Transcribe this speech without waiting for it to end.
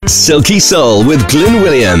Silky Soul with Glyn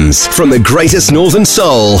Williams. From the greatest northern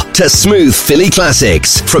soul to smooth Philly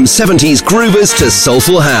classics. From 70s groovers to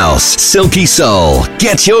soulful house. Silky Soul.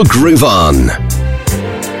 Get your groove on.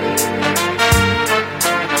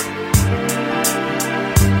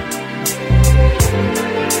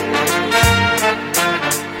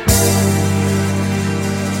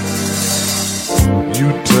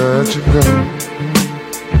 You touch and go,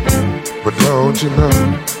 but don't you know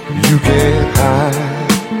you can't hide.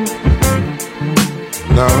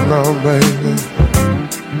 No, no, baby.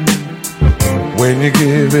 When you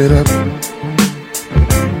give it up,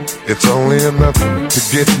 it's only enough to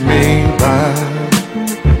get me by.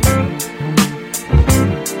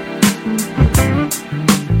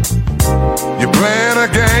 You're playing a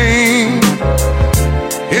game,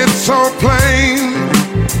 it's so plain.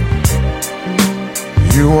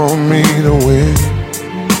 You want me to win.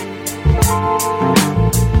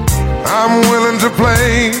 I'm willing to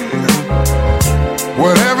play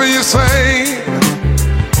whatever you say,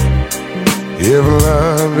 if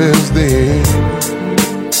love is the end.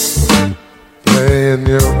 Playing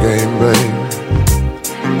your game, baby.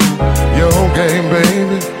 Your game,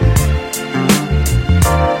 baby.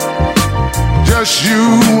 Just you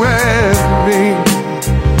and me.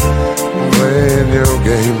 Playing your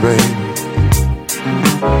game, baby.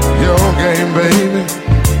 Your game, baby.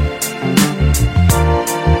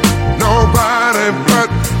 Nobody but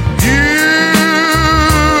you.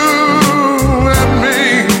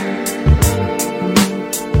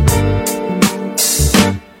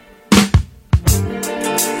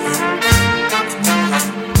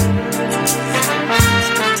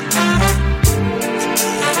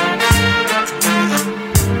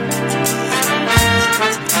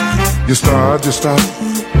 You start.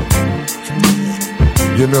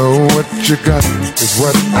 You know what you got is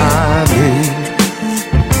what I need.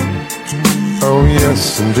 Oh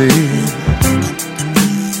yes, indeed.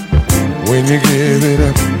 When you give it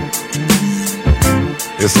up,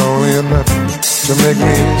 it's only enough to make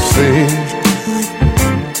me see.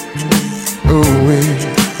 Ooh-wee.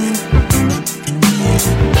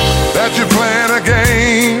 That you're playing a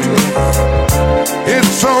game,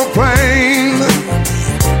 it's so plain.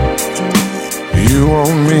 You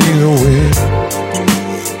want me to win.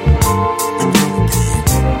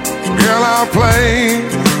 Girl, I'll play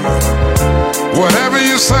whatever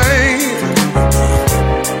you say,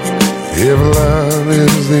 if love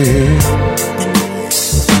is the end.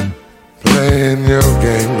 Playing your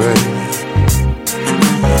game, baby.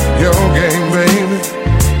 Your game, baby.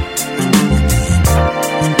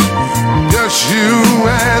 Just you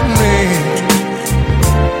and me.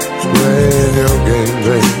 Playing your game,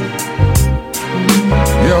 baby.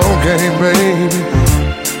 Your game, baby.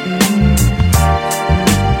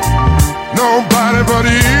 Nobody but you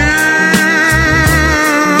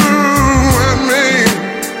and me.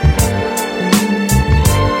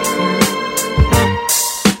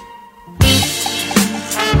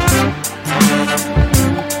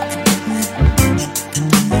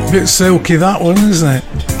 Bit silky, that one, isn't it?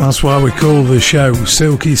 That's why we call the show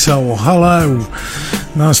Silky Soul. Hello.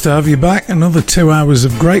 Nice to have you back. Another 2 hours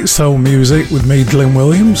of great soul music with me, Glyn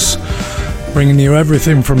Williams, bringing you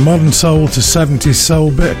everything from modern soul to 70s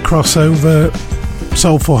soul, bit of crossover,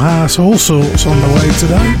 soulful house, all sorts on the way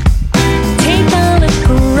today. Take a look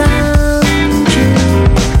around you.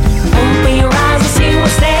 Open your eyes and see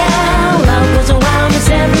what's there. Love goes around us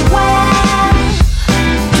everywhere.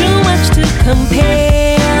 Too much to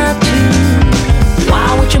compare to. Why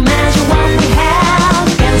would you measure what we have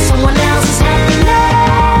against someone else's happiness?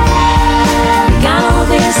 We got all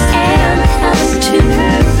this and heaven too.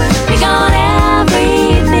 We got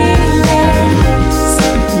everything there's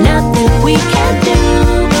nothing we can do.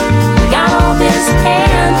 We got all this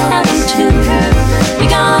and heaven too. We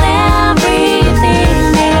got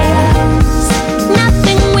everything there's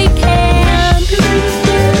nothing we can do.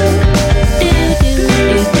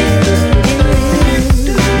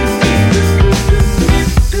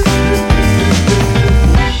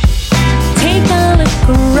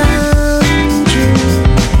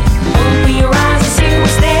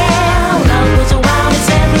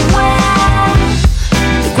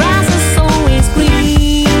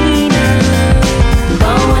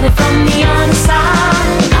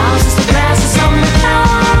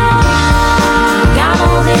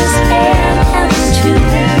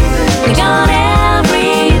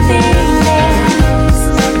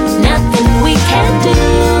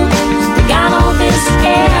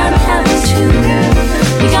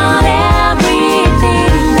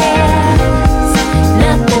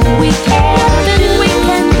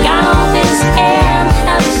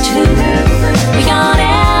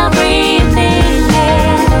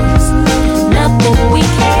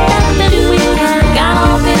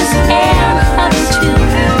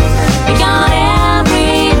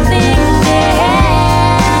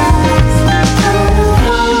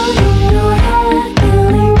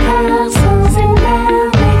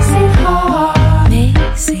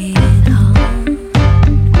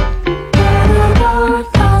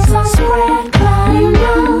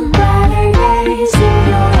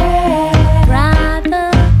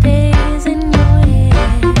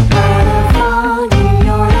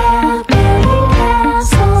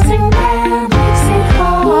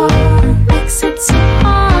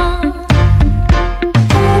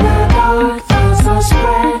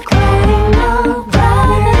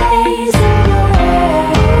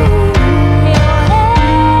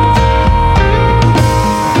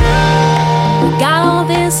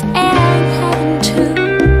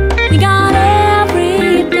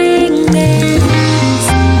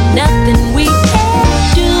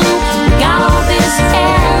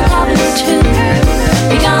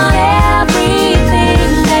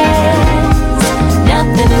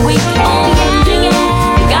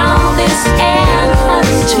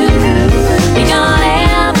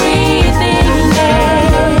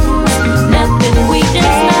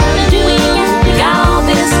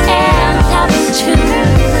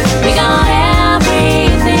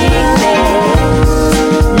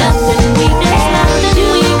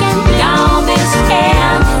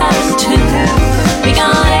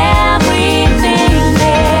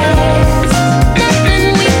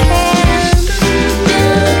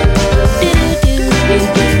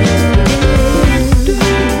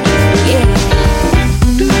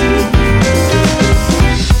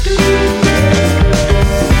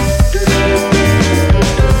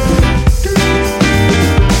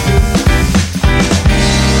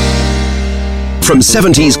 From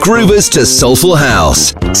 70s groovers to soulful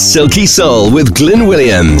house. Silky Soul with Glyn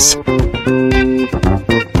Williams.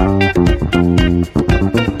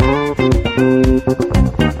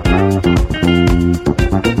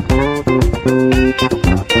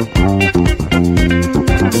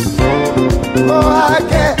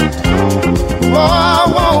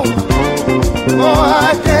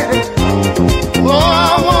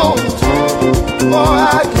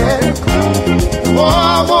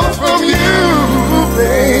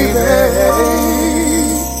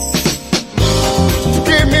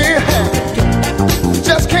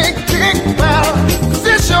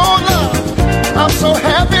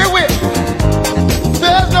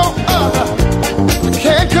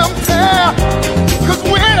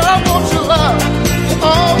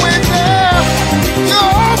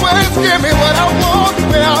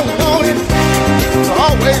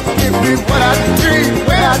 What I need,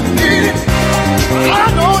 when I need it.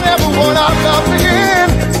 I don't ever want our love again.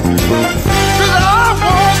 'Cause I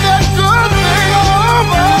want that good thing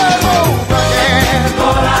over and over again.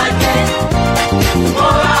 All I get,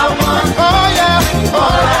 all I want. Oh yeah,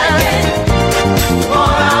 all I get,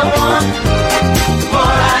 all I want.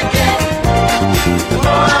 All I get,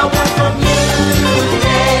 all I want from you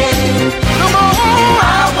today. The more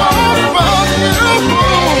I want from you,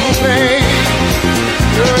 baby.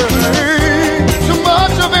 Too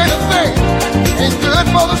much of anything ain't good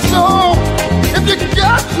for the soul. If you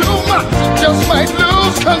got too much, you just might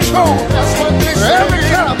lose control. That's what they say. Every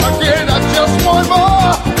time I get it, I just want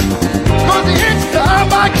more. 'Cause each time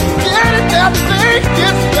I get it, that thing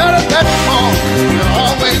gets better, that's more. You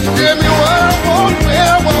always give me what I want, where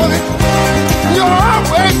I want it. You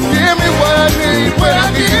always give me what I need, when I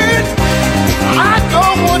need it. I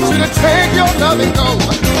don't want you to take your love and go.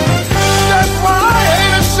 That's why I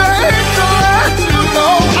ain't ashamed to let you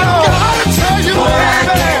know. I gotta tell you,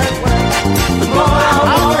 baby, the more I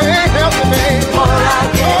want, I can't help it, baby. The more I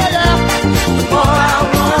get, oh yeah, the more I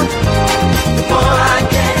want, the more I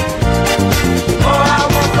get, the more I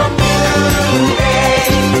want from you,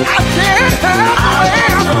 baby. I can't help the way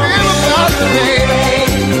I feel about you, baby.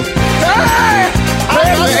 Hey, I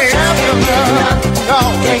can't help your love, no,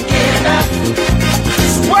 can't get enough.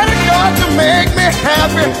 Swear to God to make me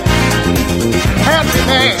happy. Happy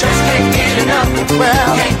man, just can't get enough.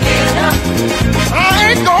 Well, can't get enough. I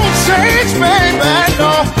ain't gonna change, baby,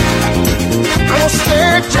 no. I'm gonna stay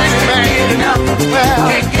changing, man. Can't get enough. Well,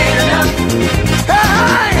 can't get enough.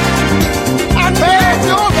 Hey, I need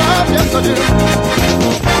your love, yes I do.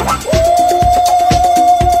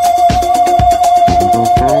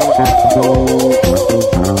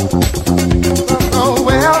 Oh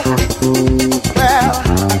well,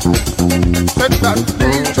 since I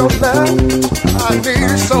need your love. I need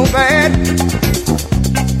it so bad.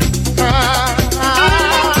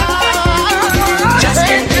 Just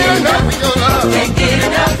can't get enough of your love. Can't get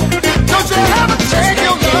enough. Don't you ever take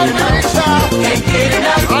your love away, child. Can't get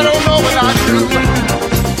enough. I don't know what I do.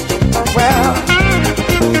 Well,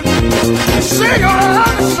 see, your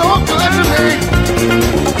love is so good to me,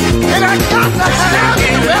 and I got to have the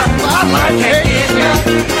best of my life. Can't get enough.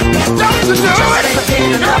 Don't you do it. Don't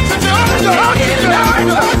you do it. Don't you do it.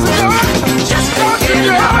 Don't you do it. Just don't you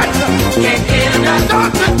do it. Can't get enough.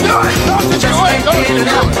 Don't you do it. Don't you do it. Don't you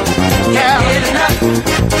do it. Yeah.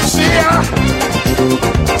 See ya.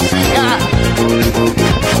 See ya.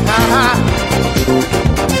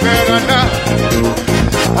 Good enough.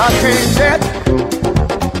 I can't get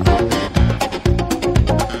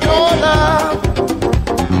your love.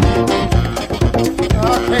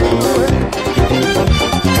 I can't do it.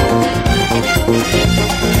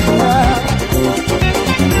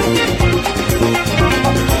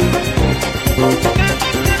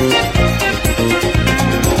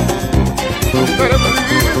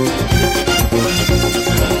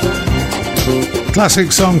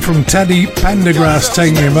 Classic song from Teddy Pendergrass,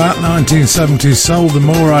 taking me back, 1970s soul. The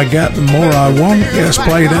more I get, the more I want. Gets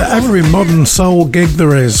played at every modern soul gig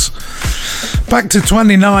there is. Back to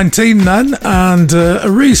 2019 then, and a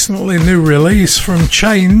recently new release from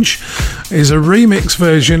Change is a remix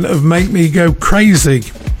version of Make Me Go Crazy,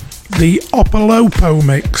 the Opolopo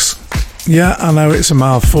mix. Yeah, I know it's a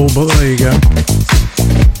mouthful, but there you go.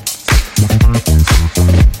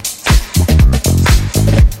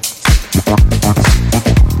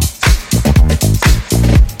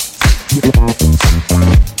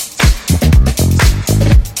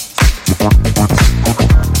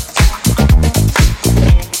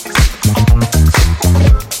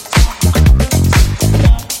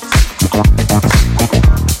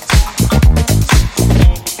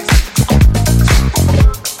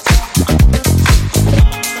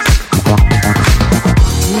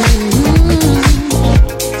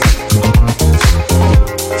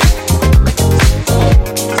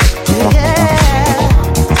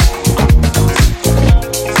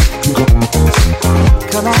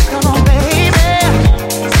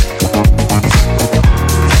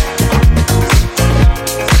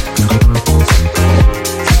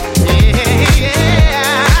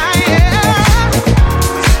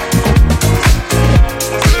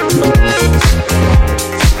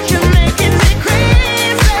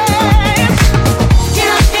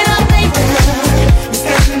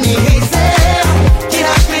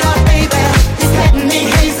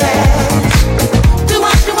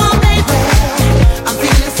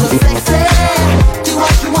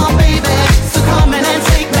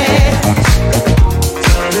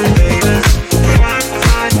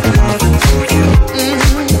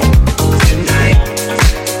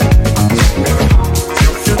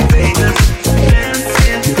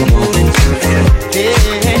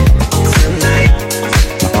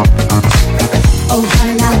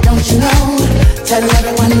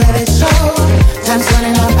 let it show. Time's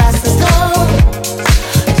running out fast, let's go.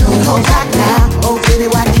 Don't hold back now, oh baby,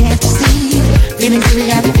 why can't you see? Feeling free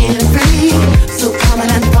and feeling free. So come on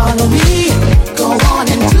and follow me. Go on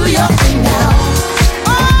and do your thing now.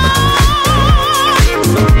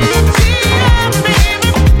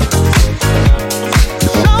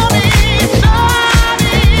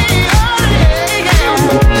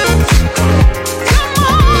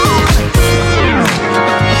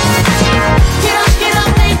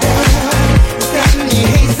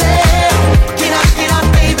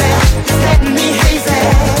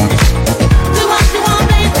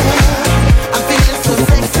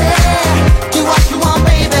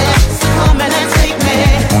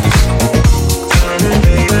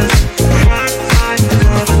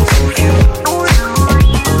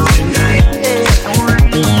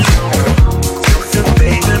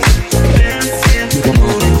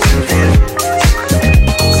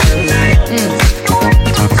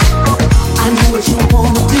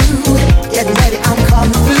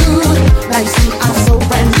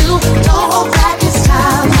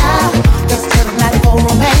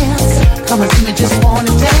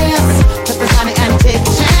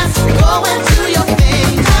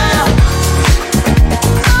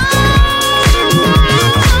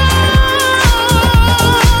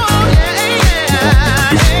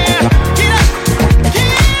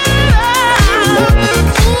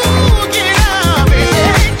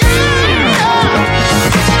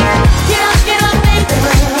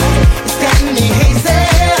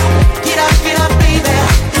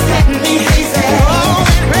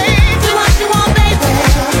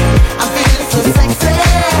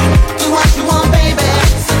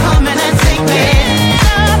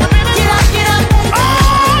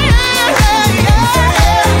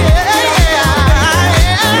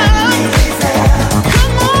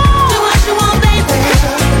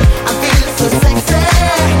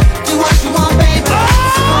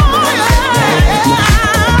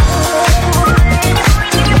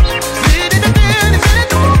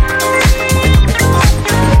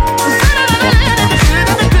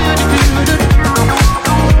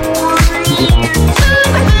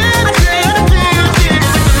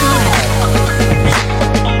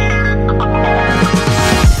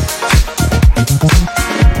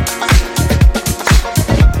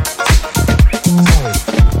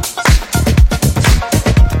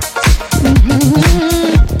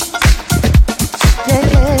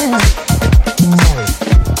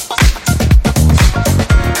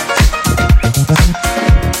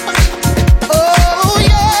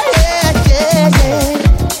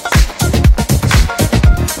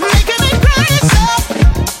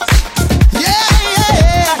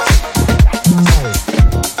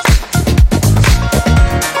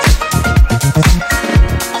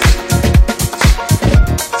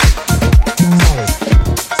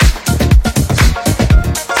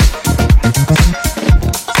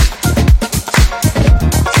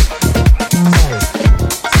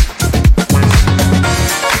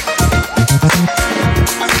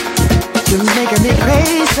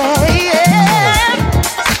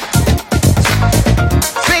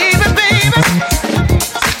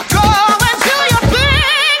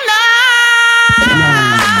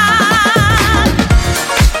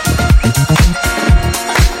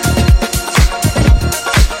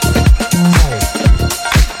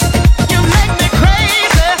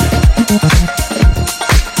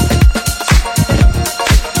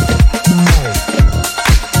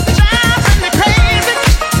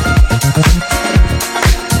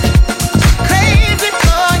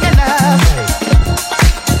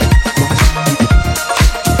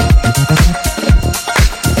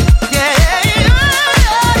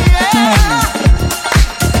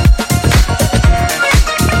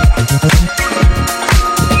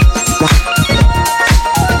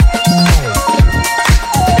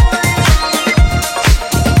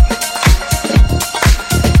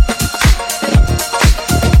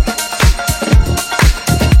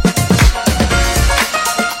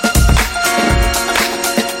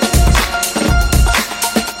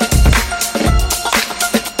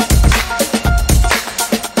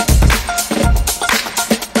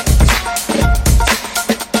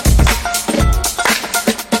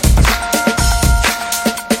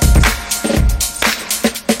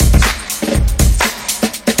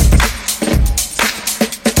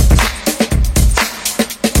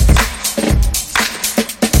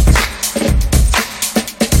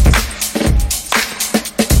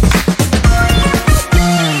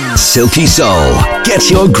 Silky Soul. Get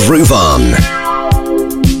your groove on.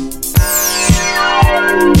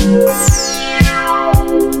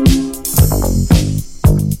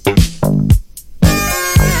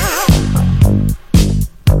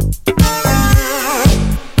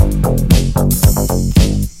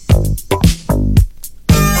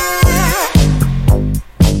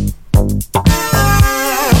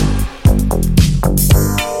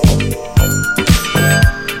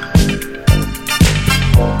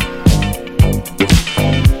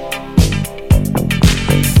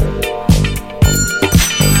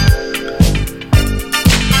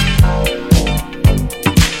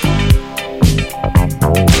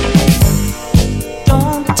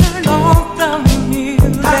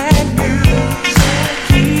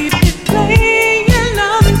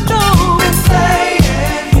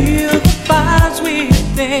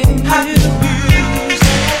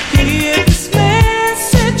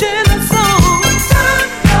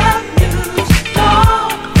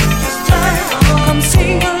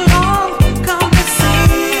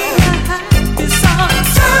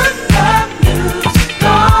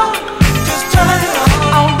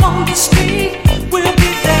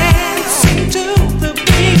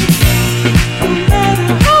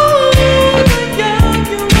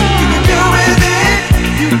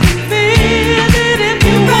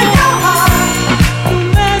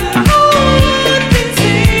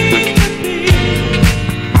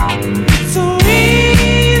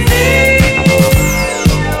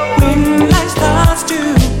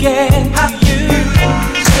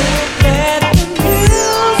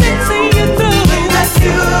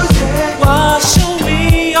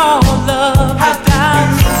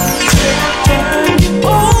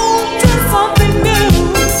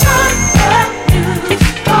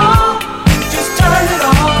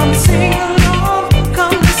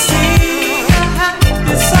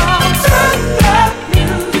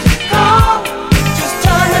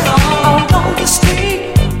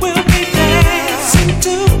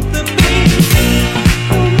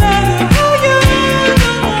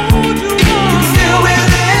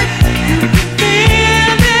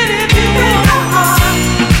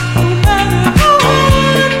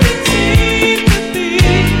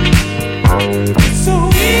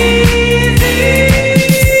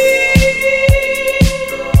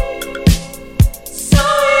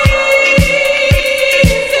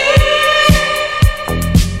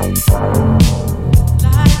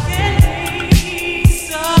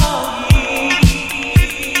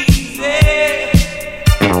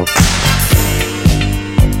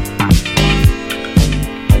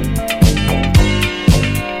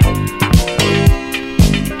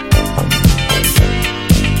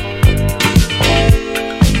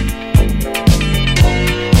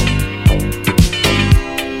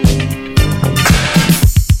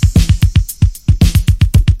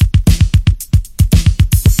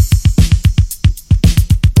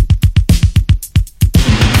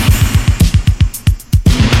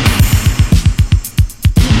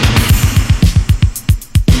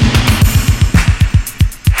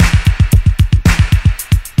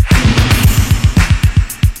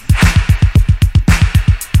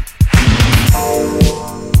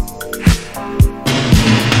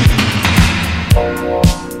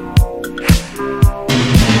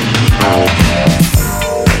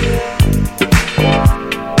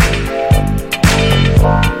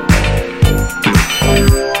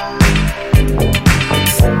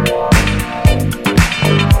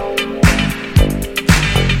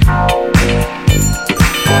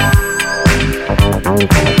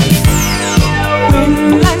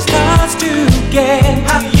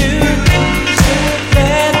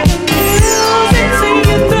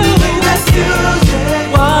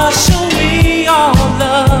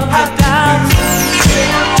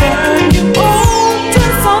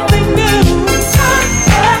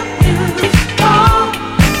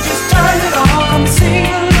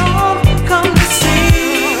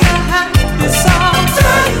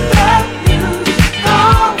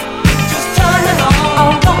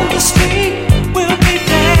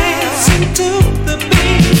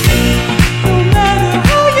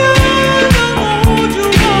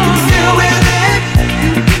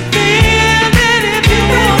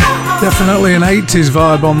 Definitely an 80s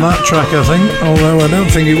vibe on that track, I think, although I don't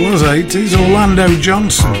think it was 80s. Orlando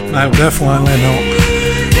Johnson. No, definitely not.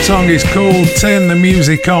 The song is called Turn the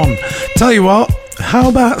Music On. Tell you what, how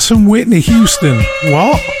about some Whitney Houston?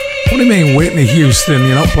 What? What do you mean Whitney Houston?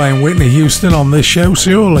 You're not playing Whitney Houston on this show,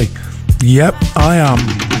 surely? Yep, I am.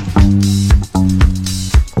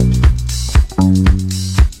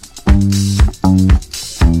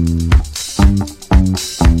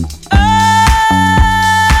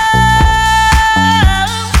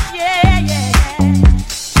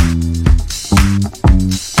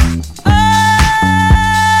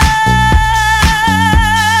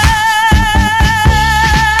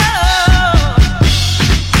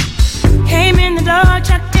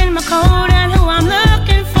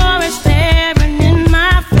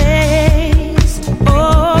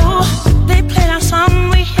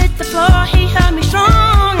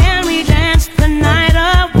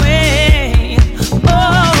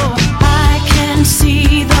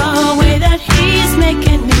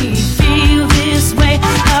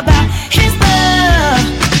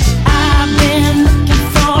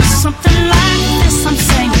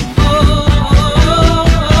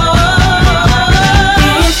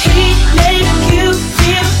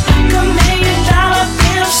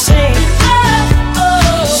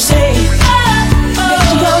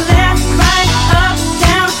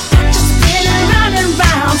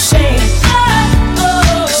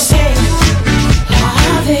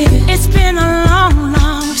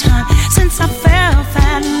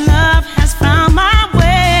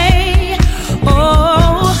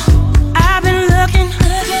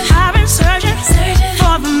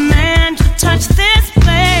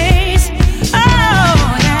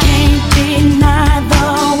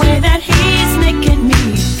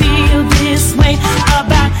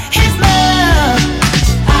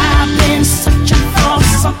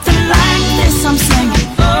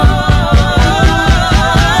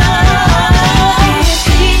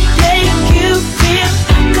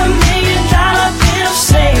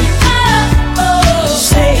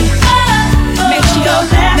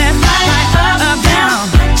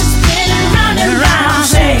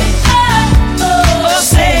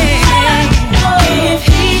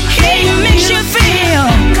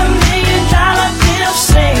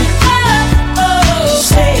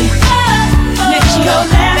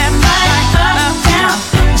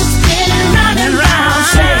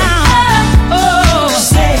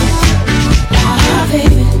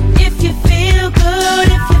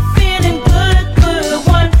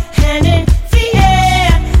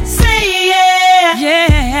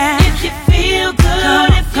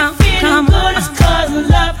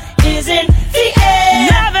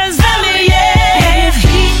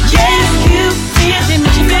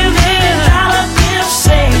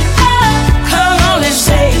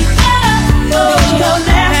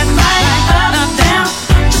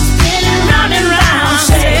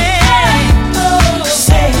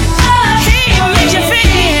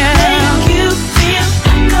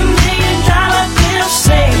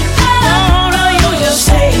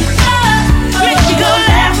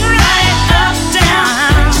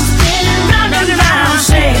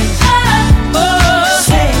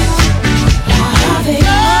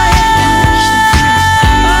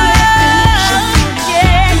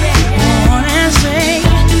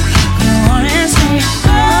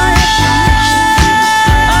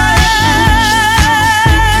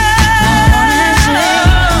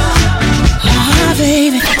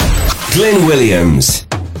 Glyn Williams.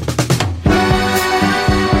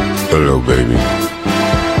 Hello, baby.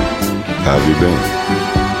 How have you been?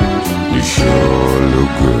 You sure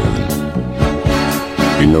look good.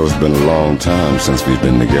 You know, it's been a long time since we've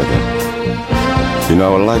been together. You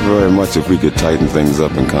know, I would like very much if we could tighten things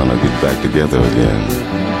up and kind of get back together again.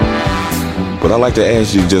 But I'd like to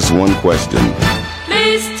ask you just one question.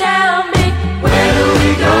 Please tell me, where do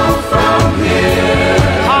we go from here?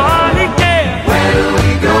 Hardly care. Where do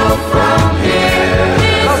we go from here?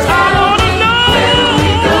 'Cause I wanna know. Where do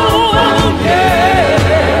we go from here?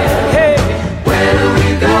 Hey, Where do we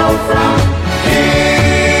go from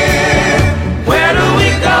here? where do we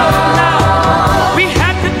go now? We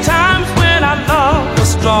had the times when our love was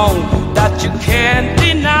strong that you can't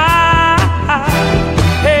deny.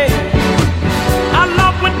 Hey, our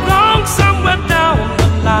love went wrong somewhere down the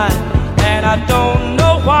line, and I don't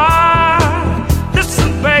know why.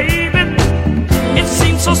 Listen, baby, it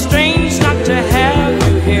seems so strange not to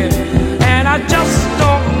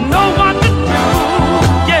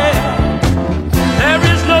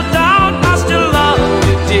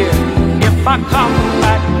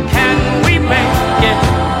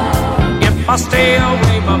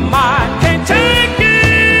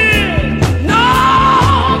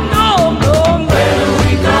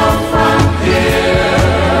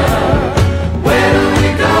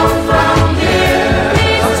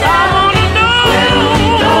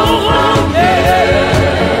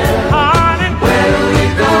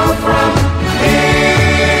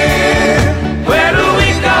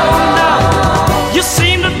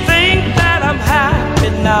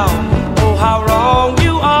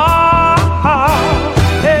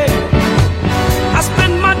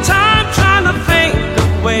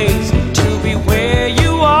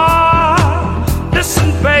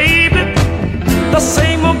The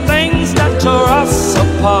same old things that tore us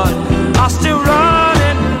apart are still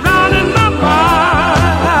running round in my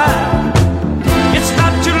mind. It's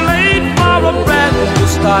not too late for a brand new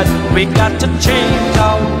start. We got to change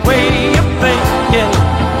our way of thinking.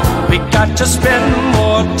 We got to spend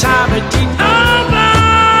more time with each other.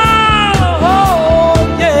 Oh,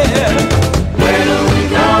 yeah. Where do we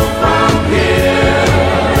go from here?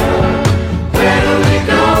 Where do we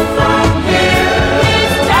go from here?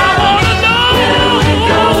 I wanna know. Where do we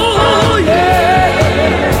go from here?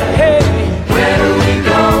 Hey. Where do we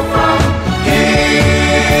go from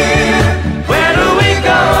here? Where do we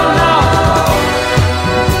go now?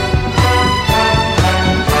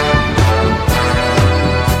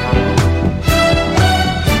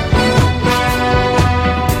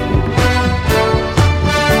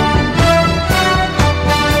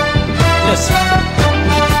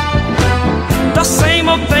 The same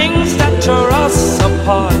old things that tore us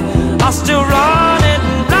apart are still running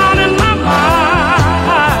round in my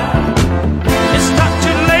mind. It's not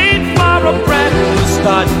too late for a brand new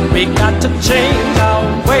start. We got to change our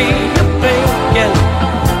way of thinking.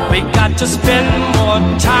 We got to spend more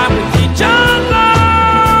time with each other.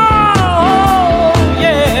 Oh,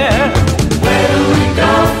 yeah. Where do we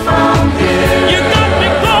go from here? You got me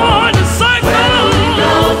going in circles. Where do we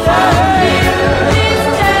go from here?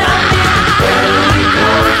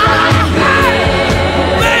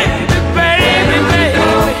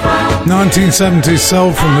 1970s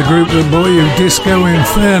soul from the group that brought you Disco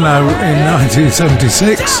Inferno in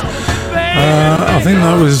 1976. I think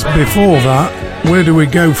that was before that. Where do we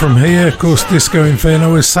go from here? Of course, Disco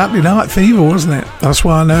Inferno was Saturday Night Fever, wasn't it? That's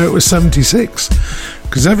why I know it was 76,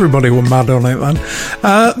 because everybody was mad on it then.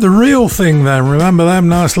 The Real Thing then, remember them?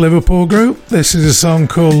 Nice Liverpool group. This is a song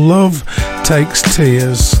called Love Takes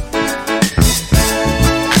Tears.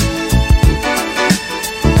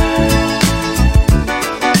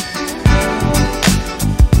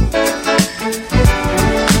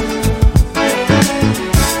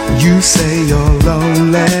 You say you're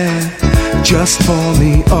lonely, just for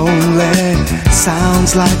me only.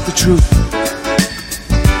 Sounds like the truth.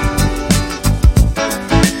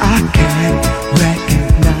 I can't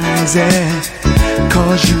recognize it,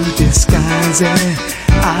 'cause you disguise it.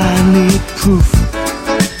 I need proof.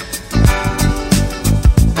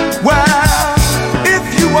 Well, if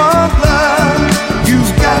you want love,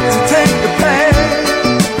 you've got to take the pain.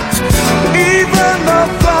 Even the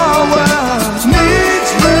flowers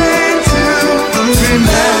needs rain to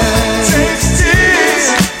remain. Takes tears,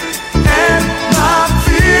 and my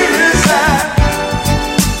fear is that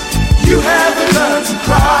you haven't learned to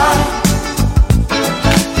cry.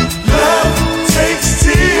 Love takes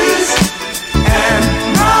tears, and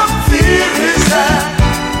my fear is that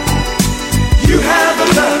you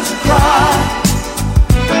haven't learned to cry.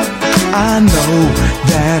 I know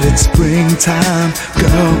that it's springtime,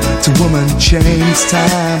 girl, to woman change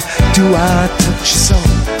time. Do I touch your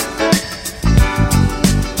soul?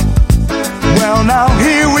 Well, now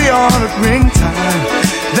here we are at ring time,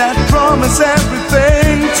 that promise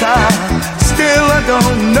everything time. Still I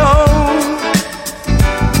don't know.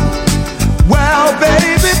 Well,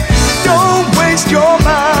 baby, don't waste your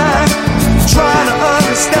mind trying to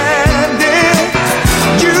understand it.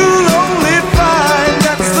 You'll only find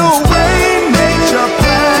that's the way nature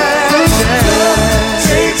planned it.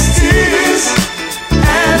 Takes tears,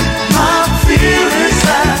 and my fear is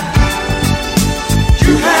that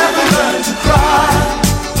you haven't learned to cry.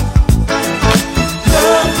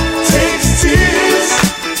 Love takes tears,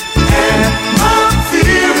 and my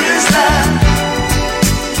fear is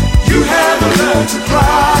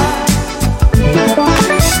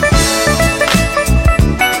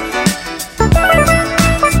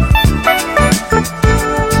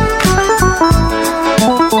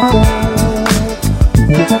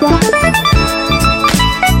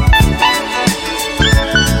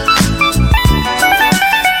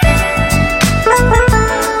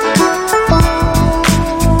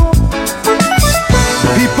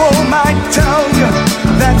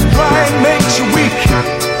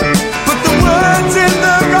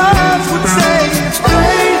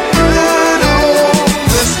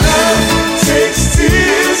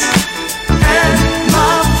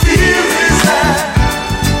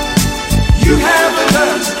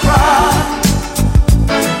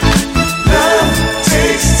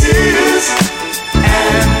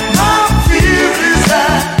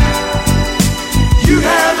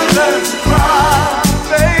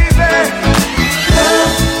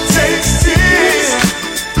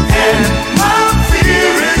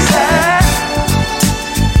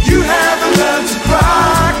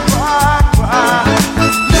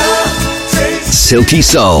Silky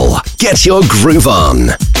Soul. Get your groove on.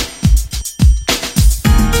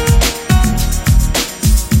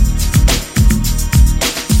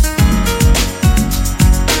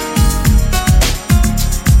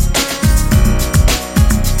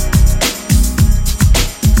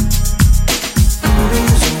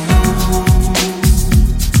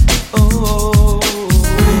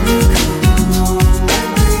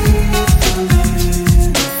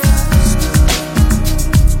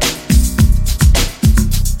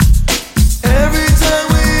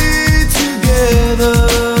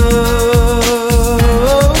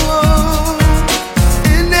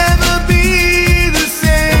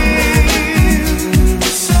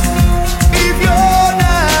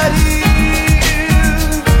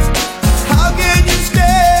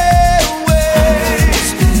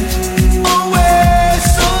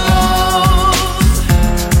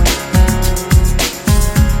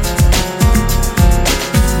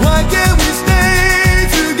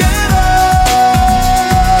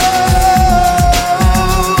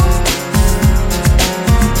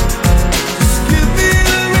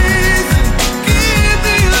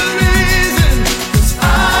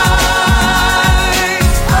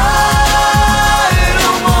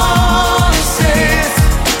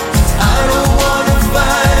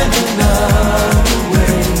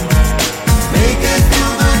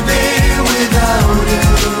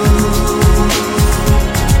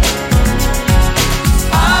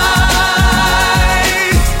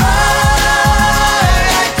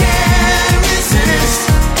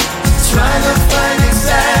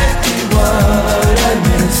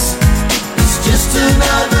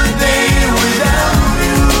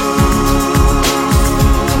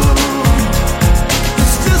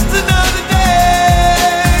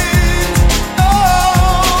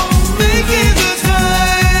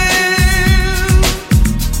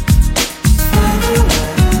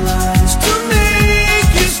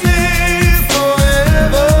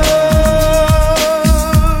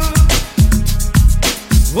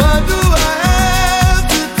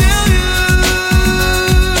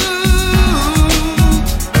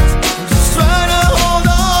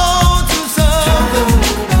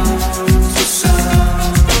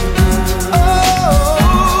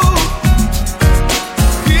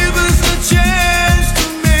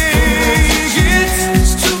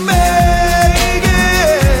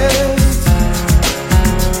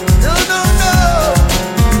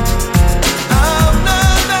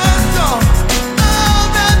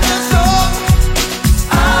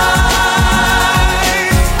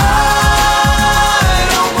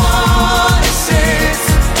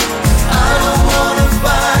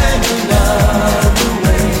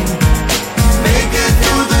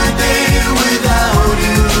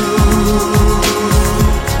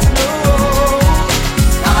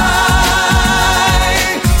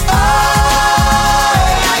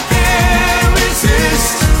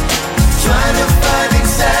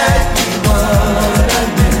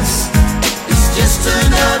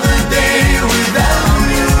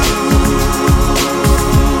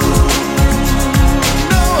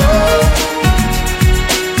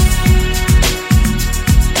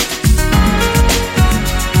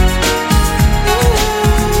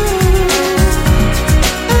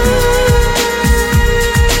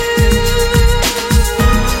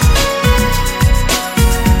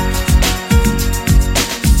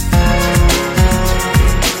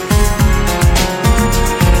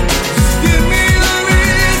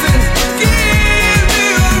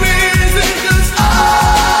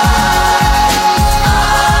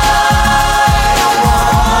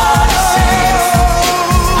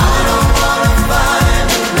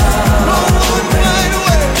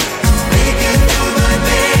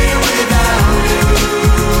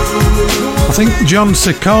 think John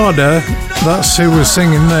Cicada, that's who was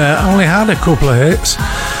singing there, only had a couple of hits,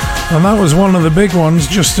 and that was one of the big ones.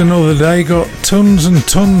 Just Another Day got tons and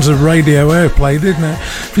tons of radio airplay, didn't it?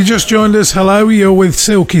 If you just joined us, hello, you're with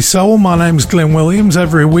Silky Soul. My name's Glyn Williams.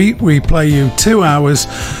 Every week we play you 2 hours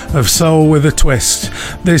of soul with a twist.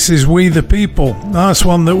 This is We the People. That's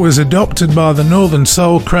one that was adopted by the Northern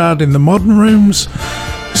Soul crowd in the Modern Rooms.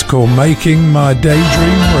 It's called Making My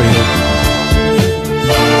Daydream Real.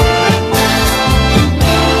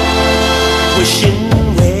 Wishing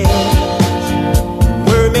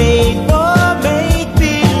we're made for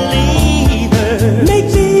make-believers.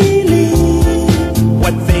 Make-believe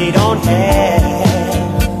what they don't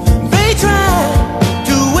have. They try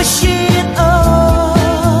to wish it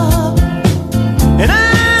up, and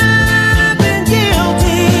I've been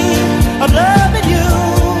guilty of loving you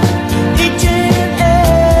each and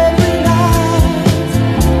every night.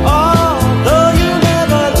 Oh,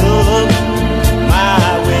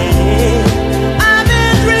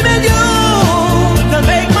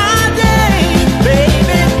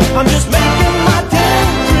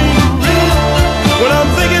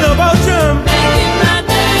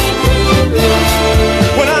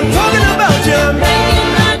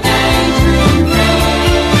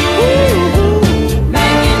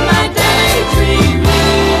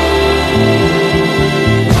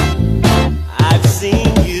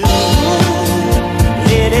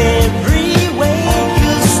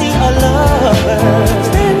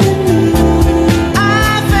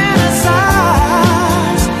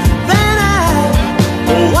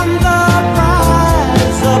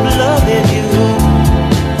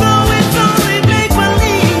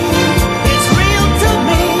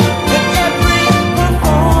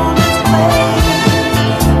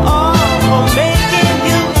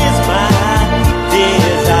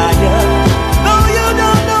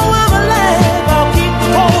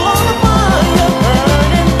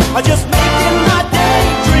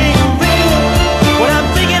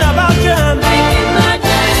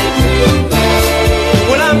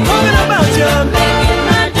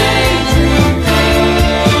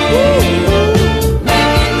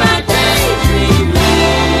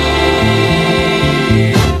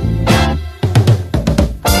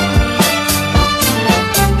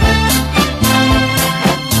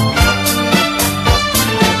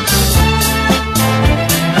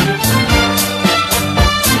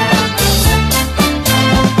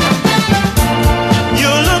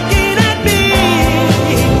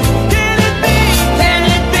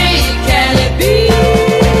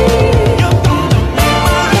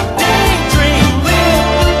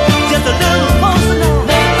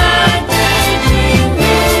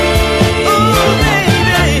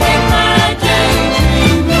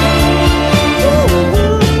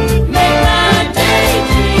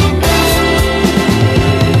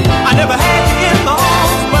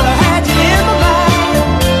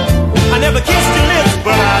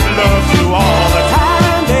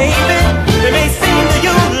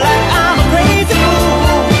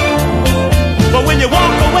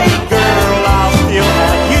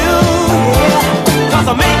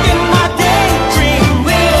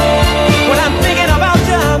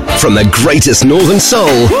 From the greatest Northern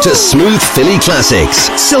Soul to smooth Philly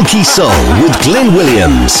classics. Silky Soul with Glenn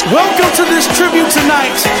Williams. Welcome to this tribute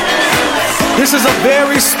tonight. This is a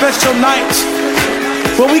very special night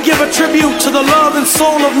where we give a tribute to the love and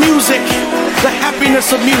soul of music, the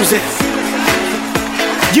happiness of music.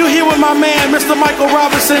 You're here with my man, Mr. Michael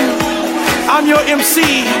Robinson. I'm your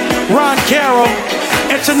MC, Ron Carroll.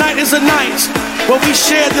 And tonight is a night where we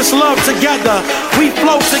share this love together. We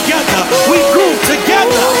flow together. We groove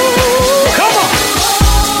together. Come on.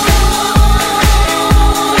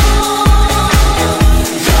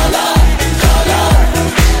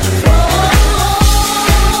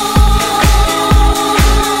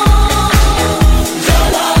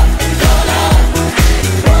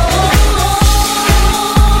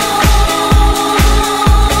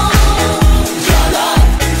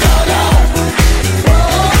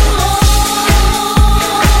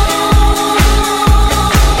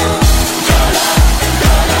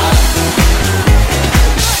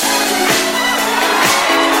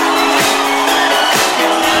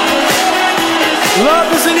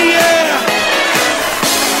 Love is in the air.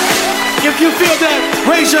 If you feel that,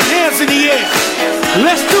 raise your hands in the air.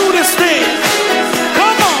 Let's do this thing.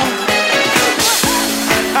 Come on.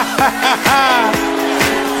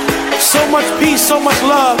 So much peace, so much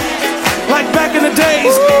love, like back in the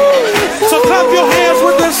days. So clap your hands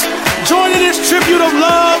with us. Join in this tribute of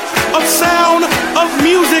love, of sound, of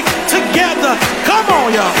music together. Come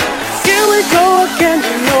on, y'all. Here we go again.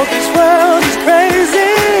 You know this world is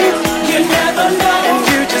crazy. You never know, and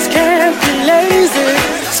you just can't be lazy.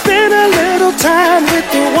 Spend a little time with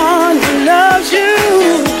the one who loves you.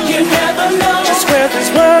 You never know just where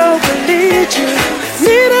this world will lead you.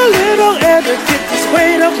 Need a little air to get this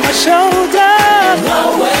weight off my shoulder.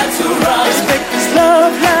 Nowhere to run. Let's make this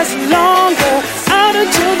love last longer. Out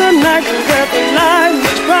until the night where the light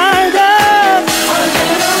much brighter.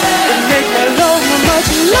 And make my love much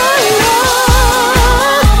lighter.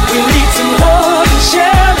 We need some love and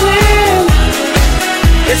sharing.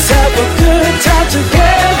 Let's have a good time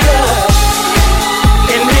together.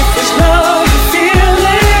 And if it's love you're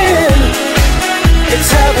feeling,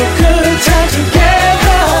 let's have a good time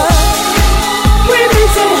together. We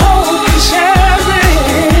need some hope and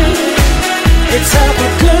sharing. Let's have a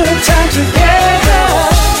good time together.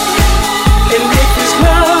 And if it's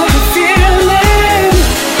love you're feeling,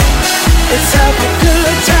 let's have a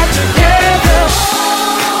good time together.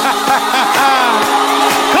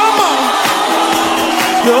 Come on.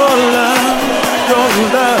 Your love, your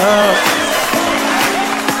love,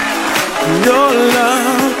 your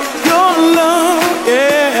love, your love,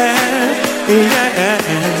 yeah, yeah.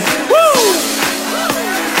 Woo!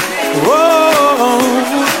 Whoa,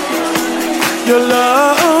 your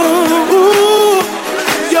love, ooh,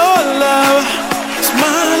 your love, it's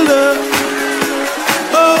my love.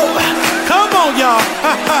 Oh, come on, y'all.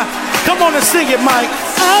 Come on and sing it, Mike.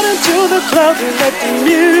 Out into the club and let the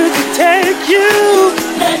music take you.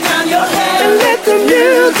 Let down your head and let the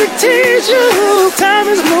music teach you. Time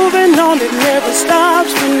is moving on, it never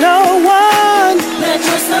stops for no one. Let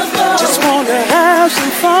yourself go. Just wanna have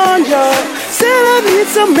some fun, y'all. Said I need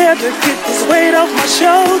some air to get this weight off my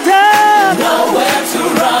shoulder. Nowhere to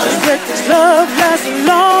run. Just let this love last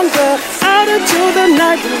longer. Out until the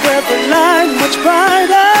night where the light much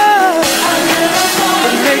brighter.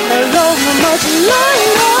 And make my love much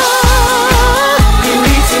lighter. We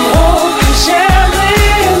need some hope and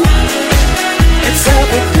sharing. Let's have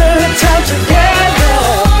a good time together.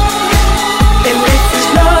 And if it's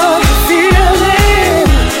love you're feeling,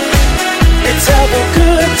 let's have a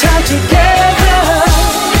good time together.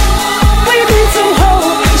 We need some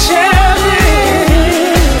hope and sharing.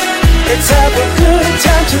 Let's have a good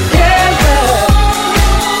time together.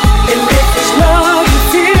 And if it's love you're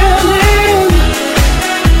feeling,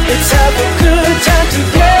 let's have a good time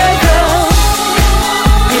together.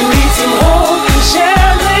 We need some hope and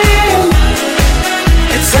sharing.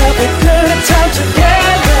 Let's have a good time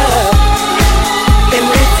together. And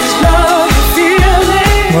if it's love you're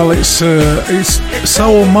feeling. Well, it's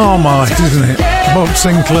Soul Marmite, isn't it? Bob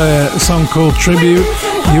Sinclair, a song called Tribute.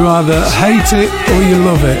 You either hate it or you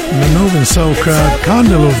love it. And the Northern Soul crowd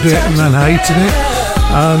kind of loved it and then hated it.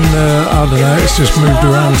 And I don't know, it's just moved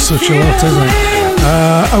around such a lot, hasn't it?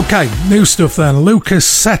 Okay, new stuff then. Lucas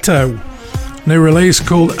Seto, new release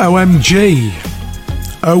called OMG.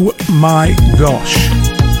 Oh my gosh.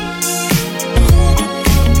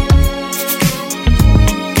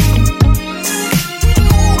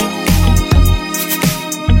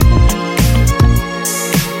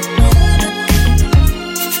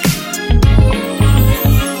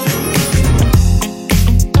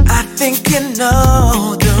 I think you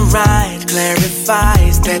know the right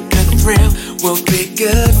clarifies that thrill will be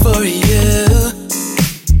good for you.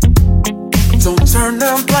 Don't turn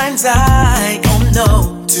a blind eye, oh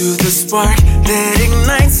no, to the spark that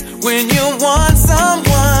ignites when you want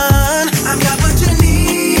someone. I got what you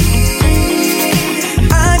need.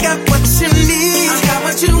 I got what you need. I got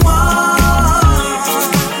what you want.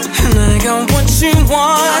 And I got what you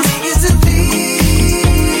want. I'm eager to please.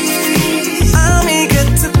 I'm eager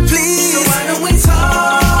to please. So why don't we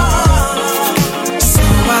talk? So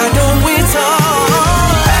why don't we talk?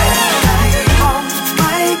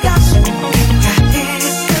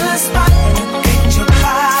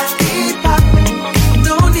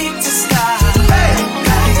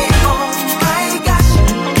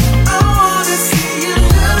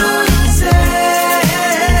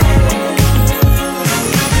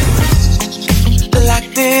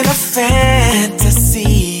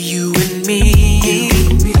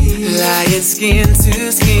 Skin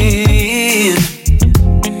to skin.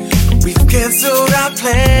 We've canceled our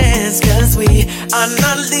plans, cause we are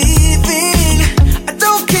not leaving. I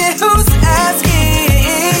don't care who's asking.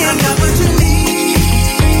 I got what you need.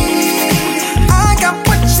 I got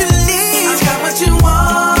what you need. I got what you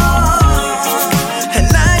want. And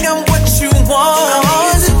I got what you want.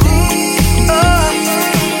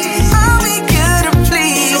 I'm eager to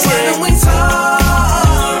please. So why don't we talk?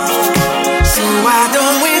 So why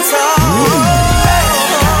don't we talk?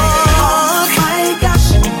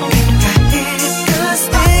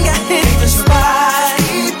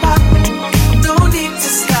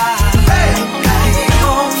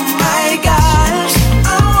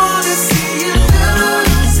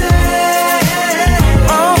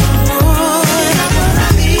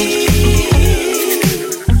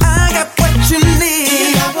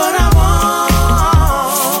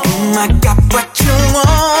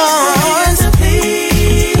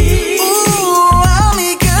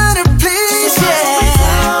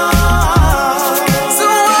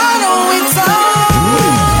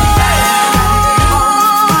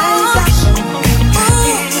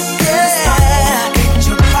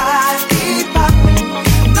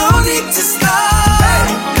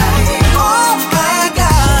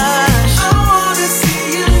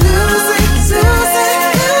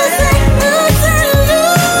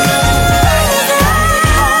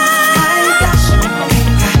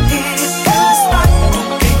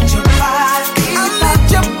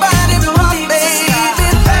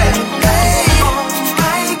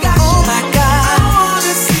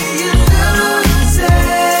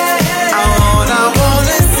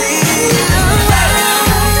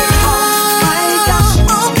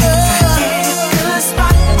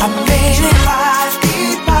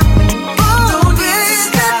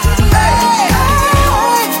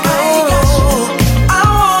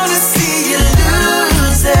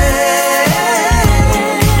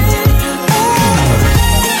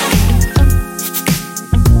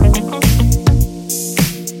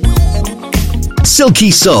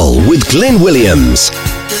 Silky Soul with Glenn Williams.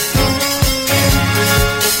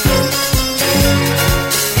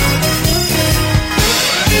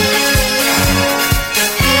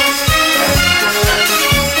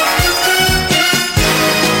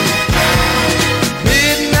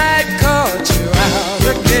 Midnight caught you out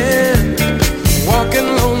again,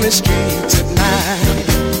 walking lonely streets at night,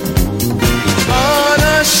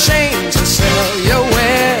 unashamed to sell your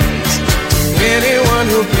wares to anyone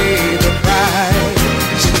who'll pay the price.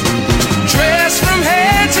 Dressed from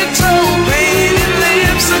head to toe, painted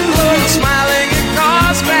lips aglow, smiling at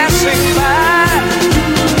cars passing by.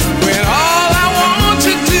 When all I want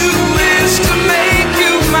to do is to make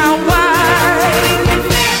you my wife.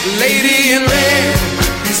 Lady in red,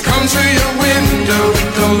 please come to your window.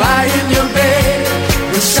 Don't lie in your bed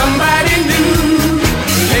with somebody new.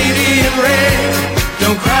 Lady in red,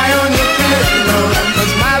 don't cry on your pillow,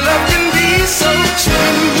 'cause my love can be so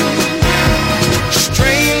true.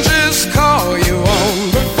 Strangers call you on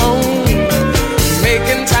the phone,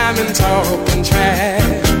 making time and talking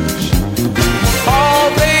trash. All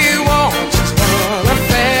they want is one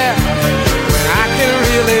affair, when I can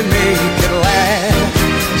really make it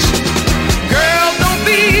last. Girl, don't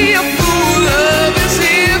be a fool, love is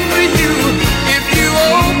here for you if you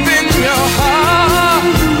open your heart.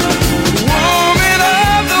 Woman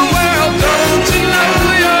of the world, don't you know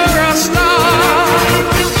you're a star?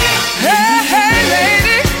 Hey, hey,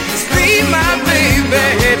 lady, be my baby.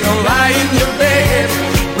 Don't lie in your bed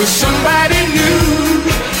with somebody new.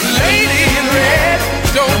 Lady in red,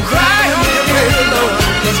 don't cry on your pillow,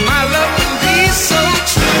 'cause my love can be so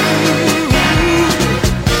true.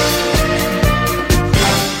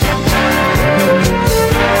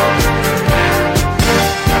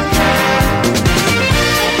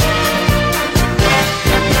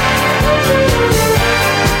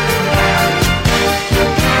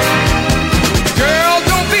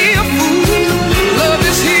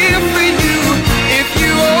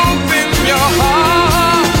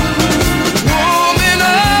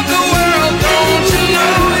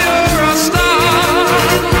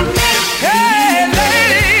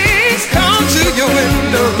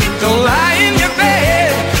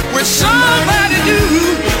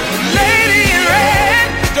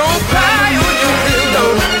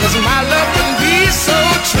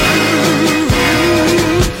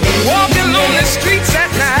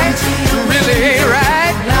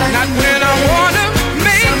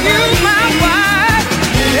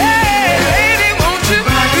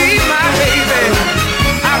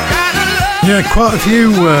 Yeah, quite a few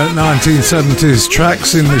 1970s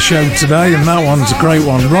tracks in the show today, and that one's a great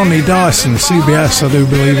one. Ronnie Dyson, CBS, I do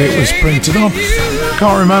believe it was printed on.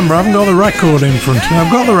 Can't remember, I haven't got the record in front of me.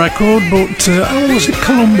 I've got the record, but was it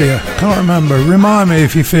Columbia? Can't remember. Remind me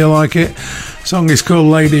if you feel like it. The song is called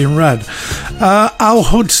Lady in Red. Al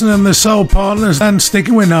Hudson and the Soul Partners, then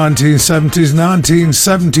sticking with 1970s,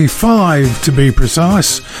 1975 to be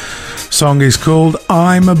precise. The song is called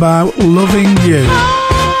I'm About Loving You.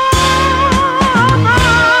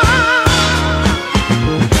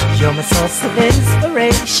 You're my source of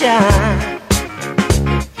inspiration,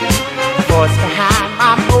 the force behind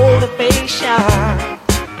my motivation.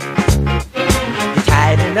 You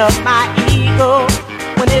tightened up my ego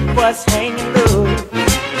when it was hanging loose.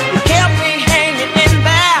 You kept me hanging in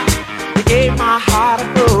there. You gave my heart a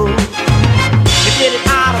bruise. You did it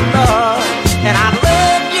out of love, and I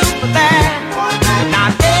love you for that.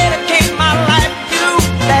 Now I dedicate my life to you.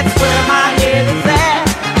 That's where my head is at.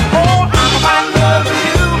 Oh, I'm about loving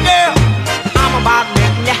you, girl. I'm about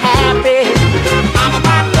making you happy. I'm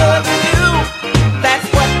about loving you. That's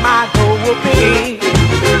what my goal will be.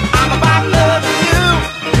 I'm about loving you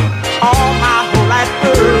all my whole life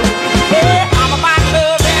through. Yeah, I'm about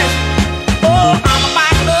loving. Oh, I'm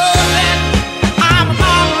about loving. I'm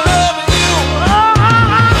about loving you.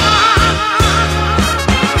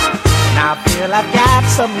 Now I feel I've got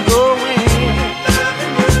something going.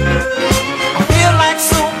 I feel like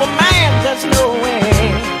Superman just knowing.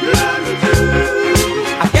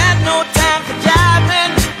 I've got no time for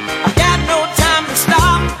jiving. I've got no time to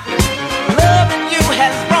stop. Loving you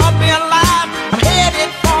has brought me alive. I'm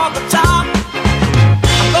headed for the top.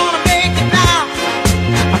 I'm gonna make it now.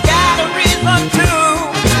 I've got a reason to.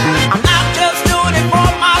 I'm not just doing it for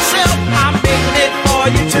myself. I'm making it for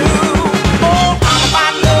you too. Oh, I'm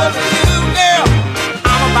about loving you, girl.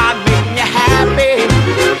 I'm about making you happy.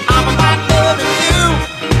 I'm about loving you.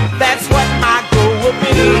 That's what my goal will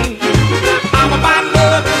be. I'm about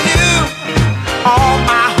loving you all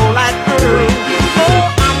my whole life through. Oh,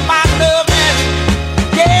 I'm about loving.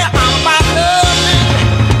 Yeah, I'm about loving.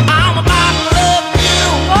 I'm about loving you.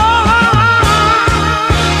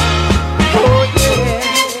 Oh yeah.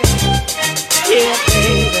 Yeah,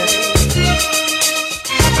 baby.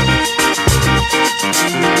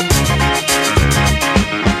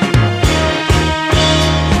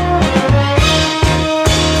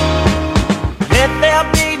 Let there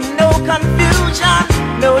be no confusion,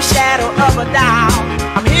 no shadow of a doubt.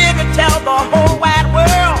 I'm here to tell the whole wide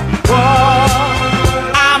world what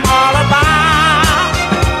I'm all about.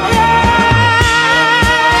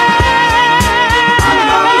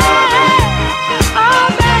 Oh,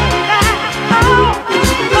 baby. Oh,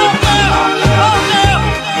 girl.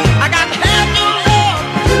 I got to have your love.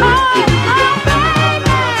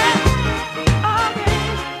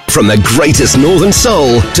 From the greatest Northern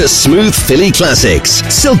Soul to smooth Philly classics,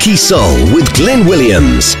 Silky Soul with Glyn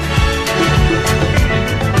Williams.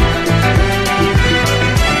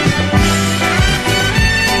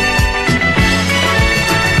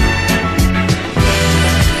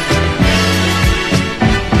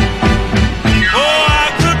 Oh, I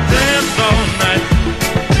could dance all night.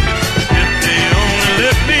 If they only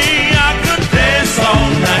let me, I could dance all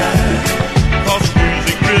night. 'Cause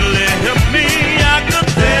music really helped me. I could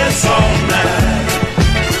dance all night.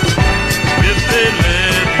 If they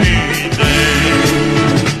let me dance.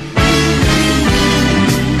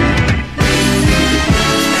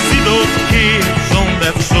 See those kids on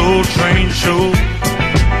that Soul Train show.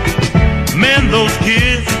 Man, those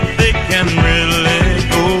kids, they can really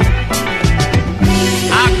go.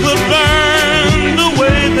 I could learn the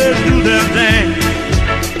way they do their dance.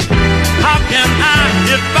 How can I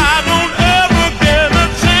if I don't ever get a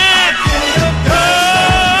chance?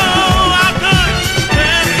 Oh, I could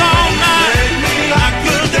dance all night. I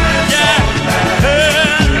could, yeah,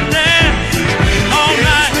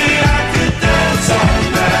 dance all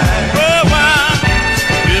night. Oh, why,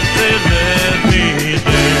 if they let me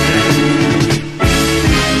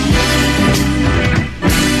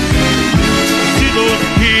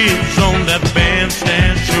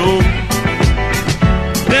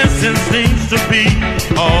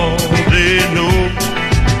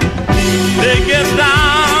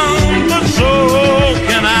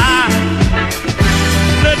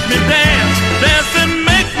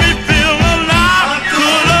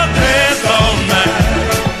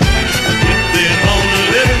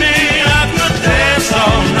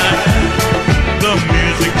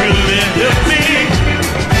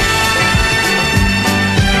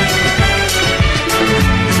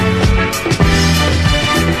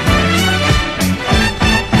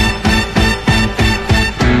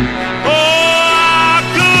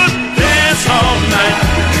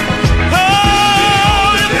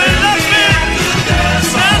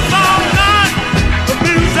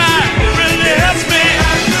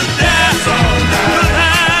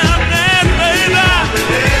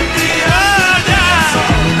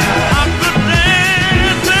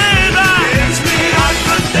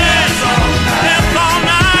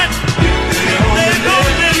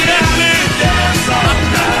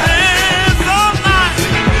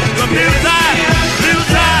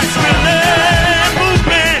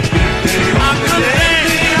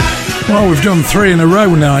Oh, we've done 3 in a row,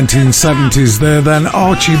 1970s there then.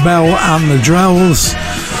 Archie Bell and the Drells.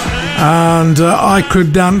 And I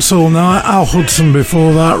Could Dance All Night. Al Hudson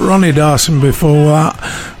before that. Ronnie Dyson before that.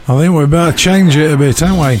 I think we better change it a bit,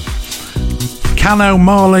 haven't we? Can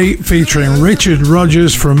O'Malley featuring Richard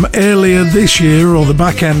Rogers from earlier this year or the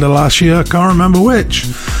back end of last year. I can't remember which.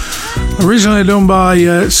 Originally done by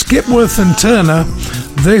Skipworth and Turner.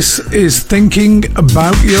 This is Thinking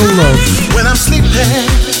About Your Love. When I'm sleeping,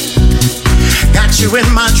 got you in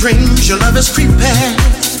my dreams. Your love is creeping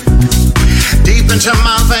deep into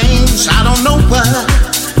my veins. I don't know what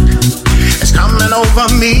is coming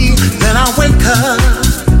over me. Then I wake up.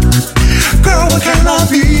 Girl, what can I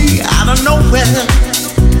be? Out of nowhere,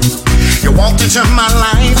 you walked into my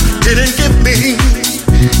life, didn't give me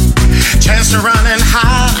chance to run and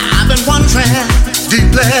hide. I've been wondering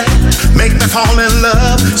deeply, make me fall in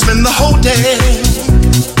love. Spend the whole day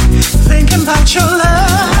thinking about your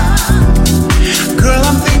love. Girl,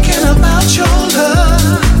 I'm thinking about your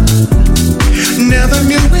love. Never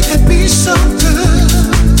knew it could be so good.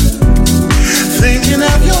 Thinking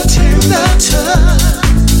of your tender touch.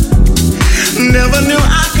 Never knew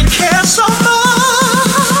I could care so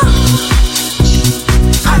much.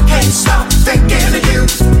 I can't stop thinking of you.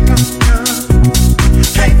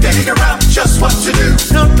 Can't figure out just what to do.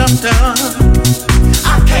 No, no, no.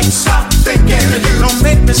 I can't stop thinking of you. Don't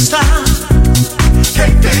make me stop.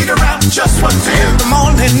 Can't figure out just what to do. In the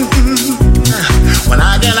morning, when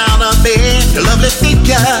I get out of bed, your lovely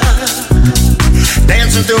figure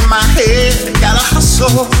dancing through my head. Gotta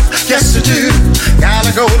hustle, yes I do.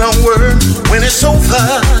 Gotta go to work when it's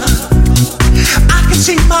over. I can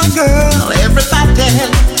see my girl, everybody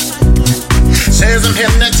says I'm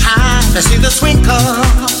hypnotized. I see the twinkle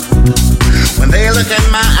when they look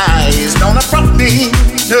in my eyes. Don't approach me,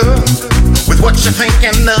 no, with what you're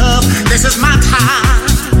thinking of. This is my time,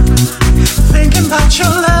 thinking about your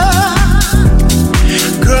love.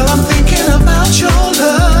 Girl, I'm thinking about your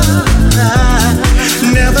love.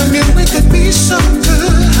 Never knew it could be so good.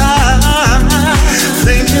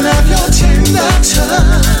 Thinking of your tender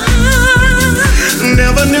touch.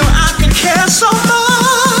 Never knew I could care so much.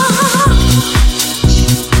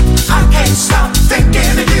 I can't stop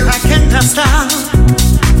thinking of you. I cannot stop.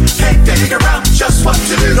 Can't figure out just what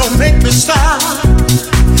to do. Don't make me stop.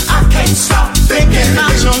 I can't stop thinking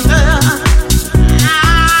about your love.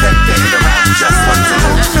 Can't figure out just what to do.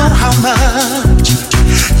 Don't know how much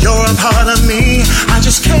you're a part of me. I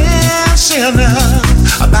just can't say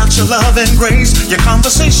enough about your love and grace, your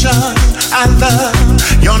conversation. I love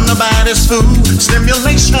your nobody's food,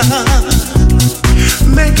 stimulation,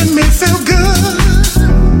 making me feel good.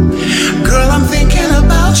 Girl, I'm thinking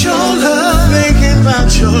about your love, thinking about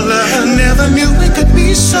your love. Never knew it could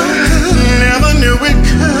be so good. Never knew it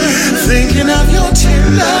could. Thinking of your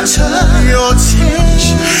tender touch, your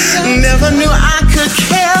touch. Never knew I could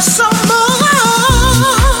care so much.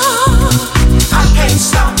 I can't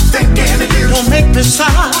stop thinking of you. Don't make me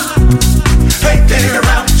stop. Can't figure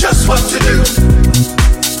out just what to do.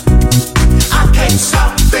 I can't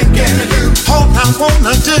stop thinking of you. All I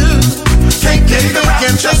wanna do, can't figure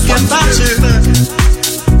out just what to do.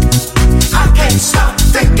 I can't stop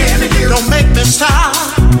thinking of you. Don't make me stop.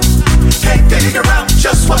 Can't figure out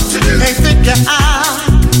just what to do. Can't figure out.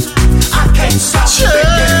 I can't stop thinking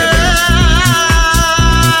of you.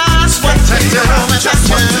 Just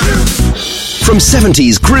what to do. From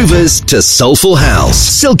 70s groovers to soulful house,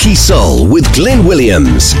 Silky Soul with Glyn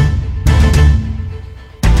Williams.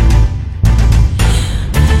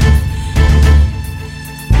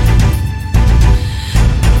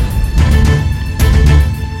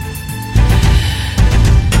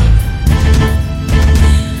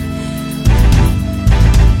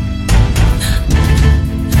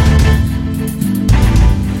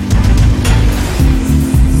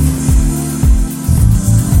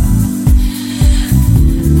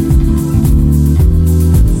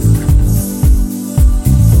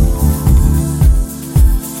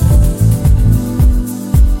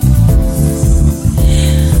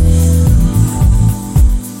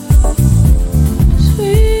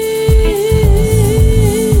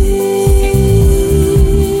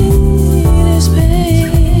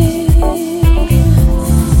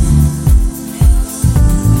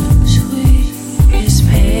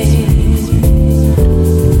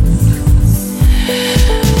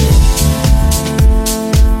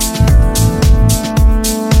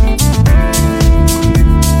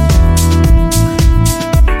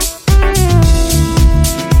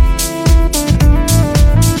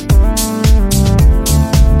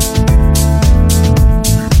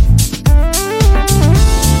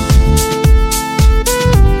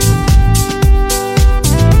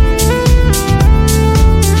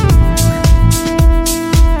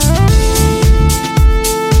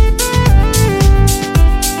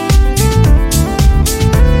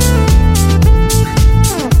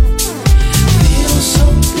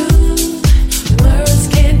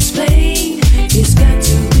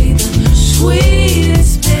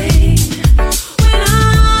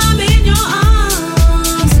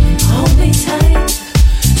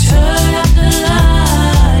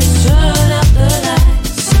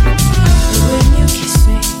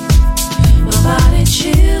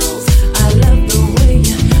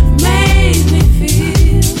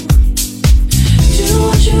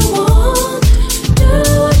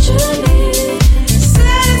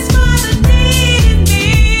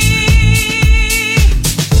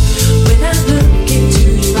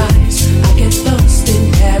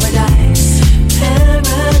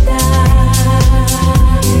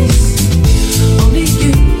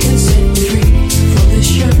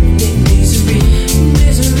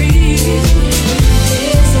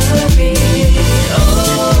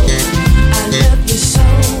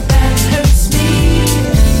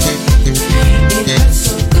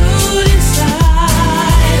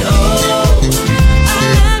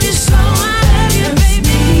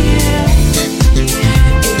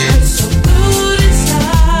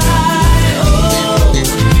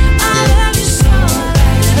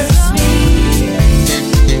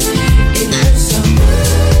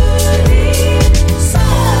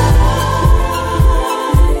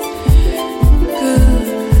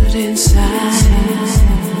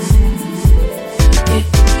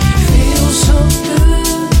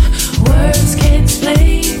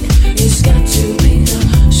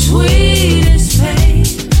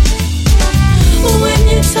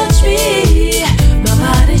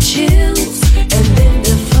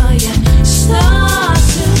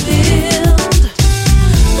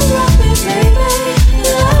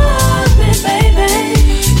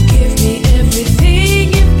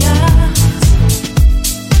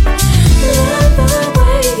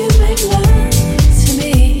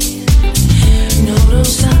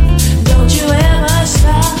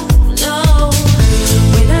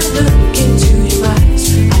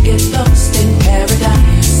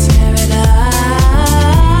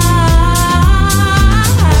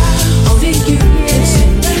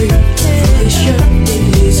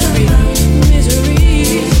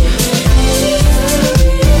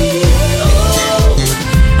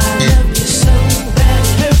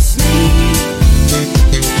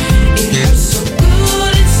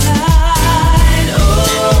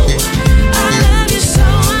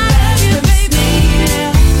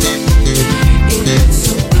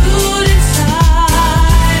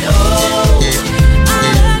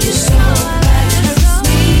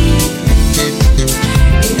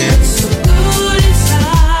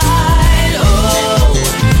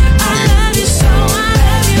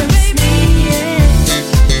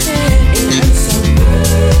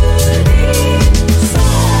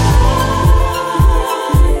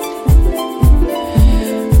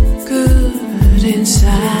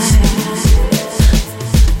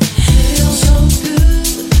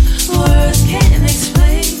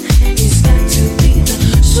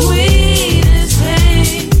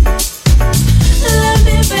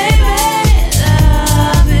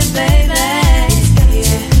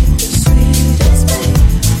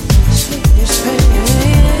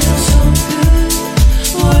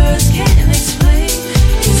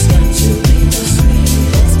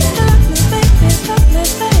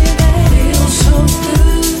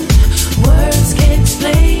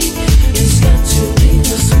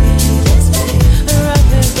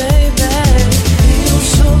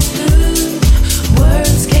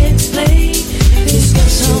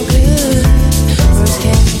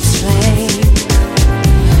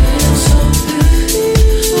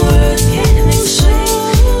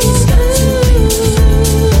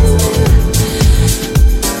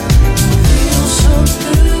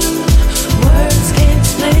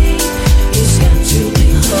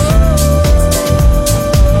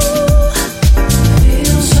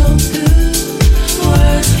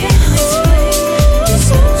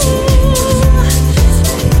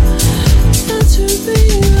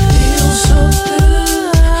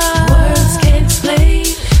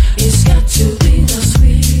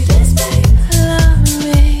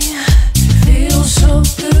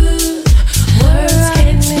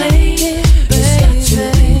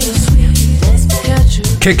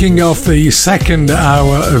 Kicking off the second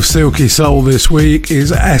hour of Silky Soul this week is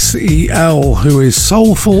SEL, who is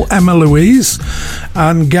Soulful Emma Louise,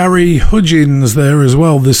 and Gary Hudgins there as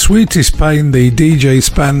well. The Sweetest Pain, the DJ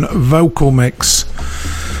Span vocal mix.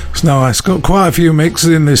 It's nice. Got quite a few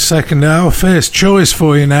mixes in this second hour. First choice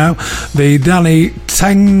for you now, the Danny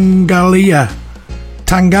Tangalia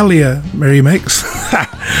remix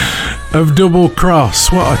of Double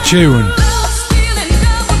Cross. What a tune.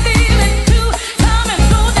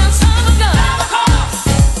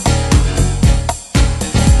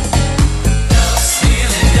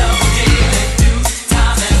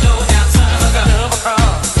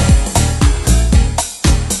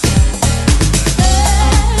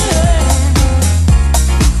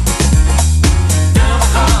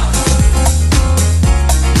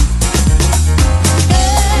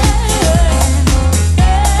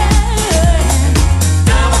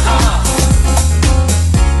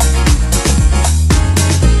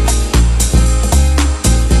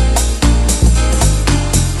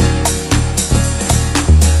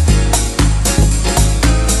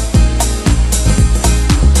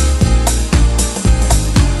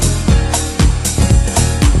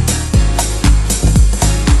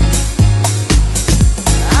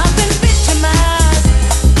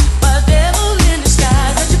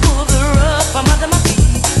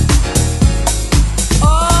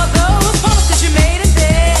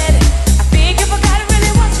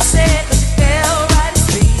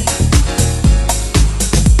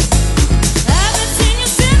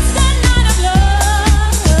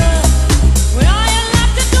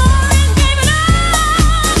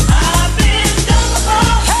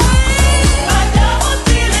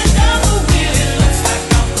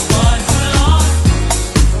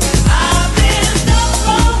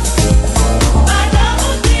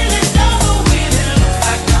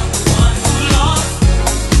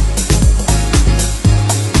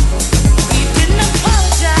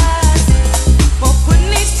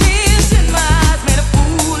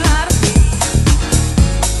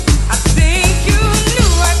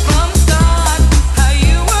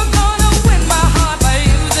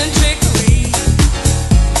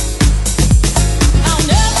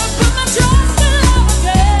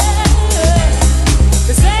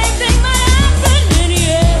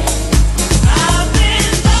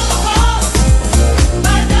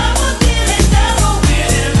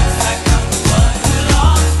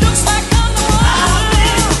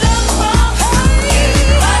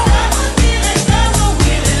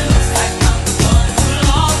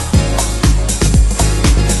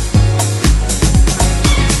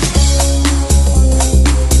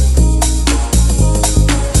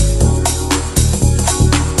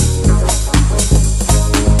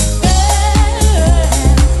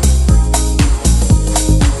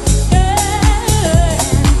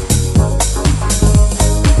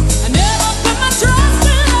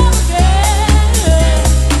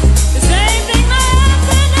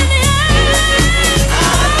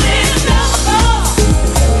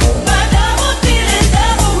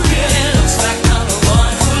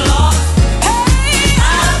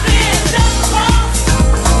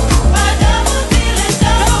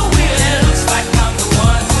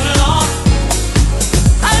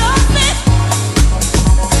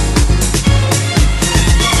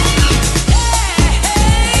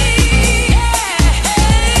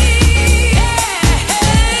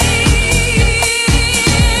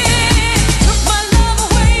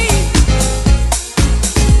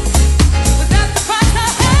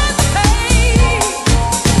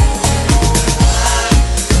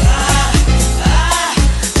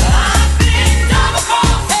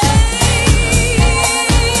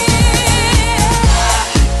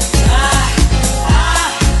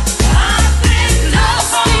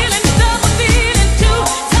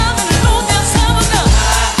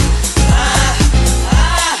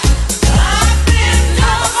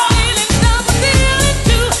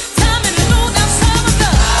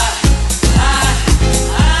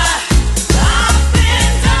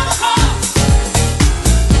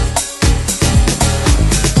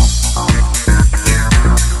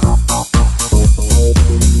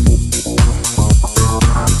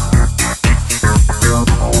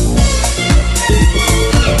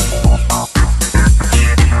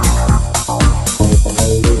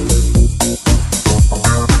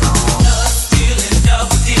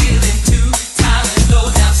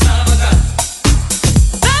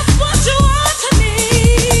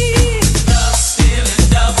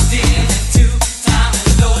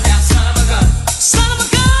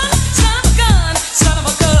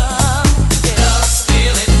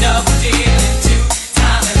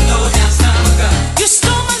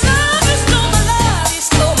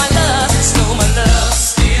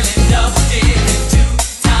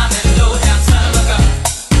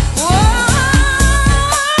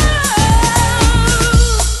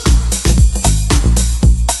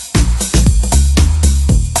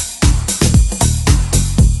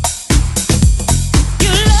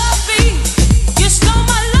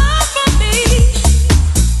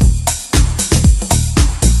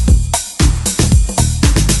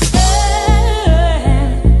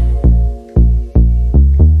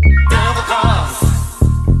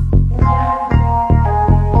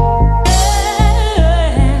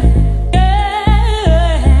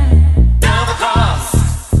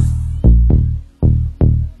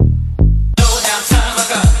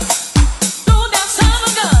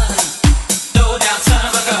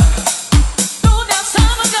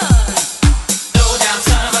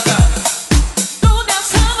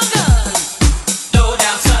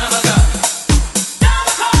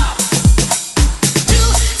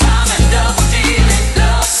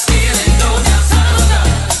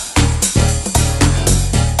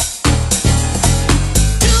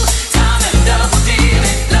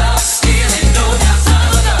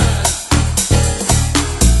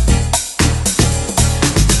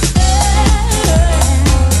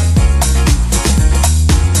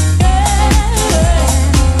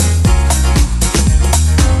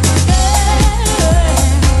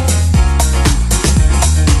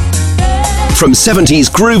 From 70s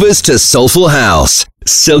groovers to soulful house.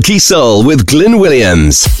 Silky Soul with Glyn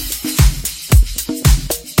Williams.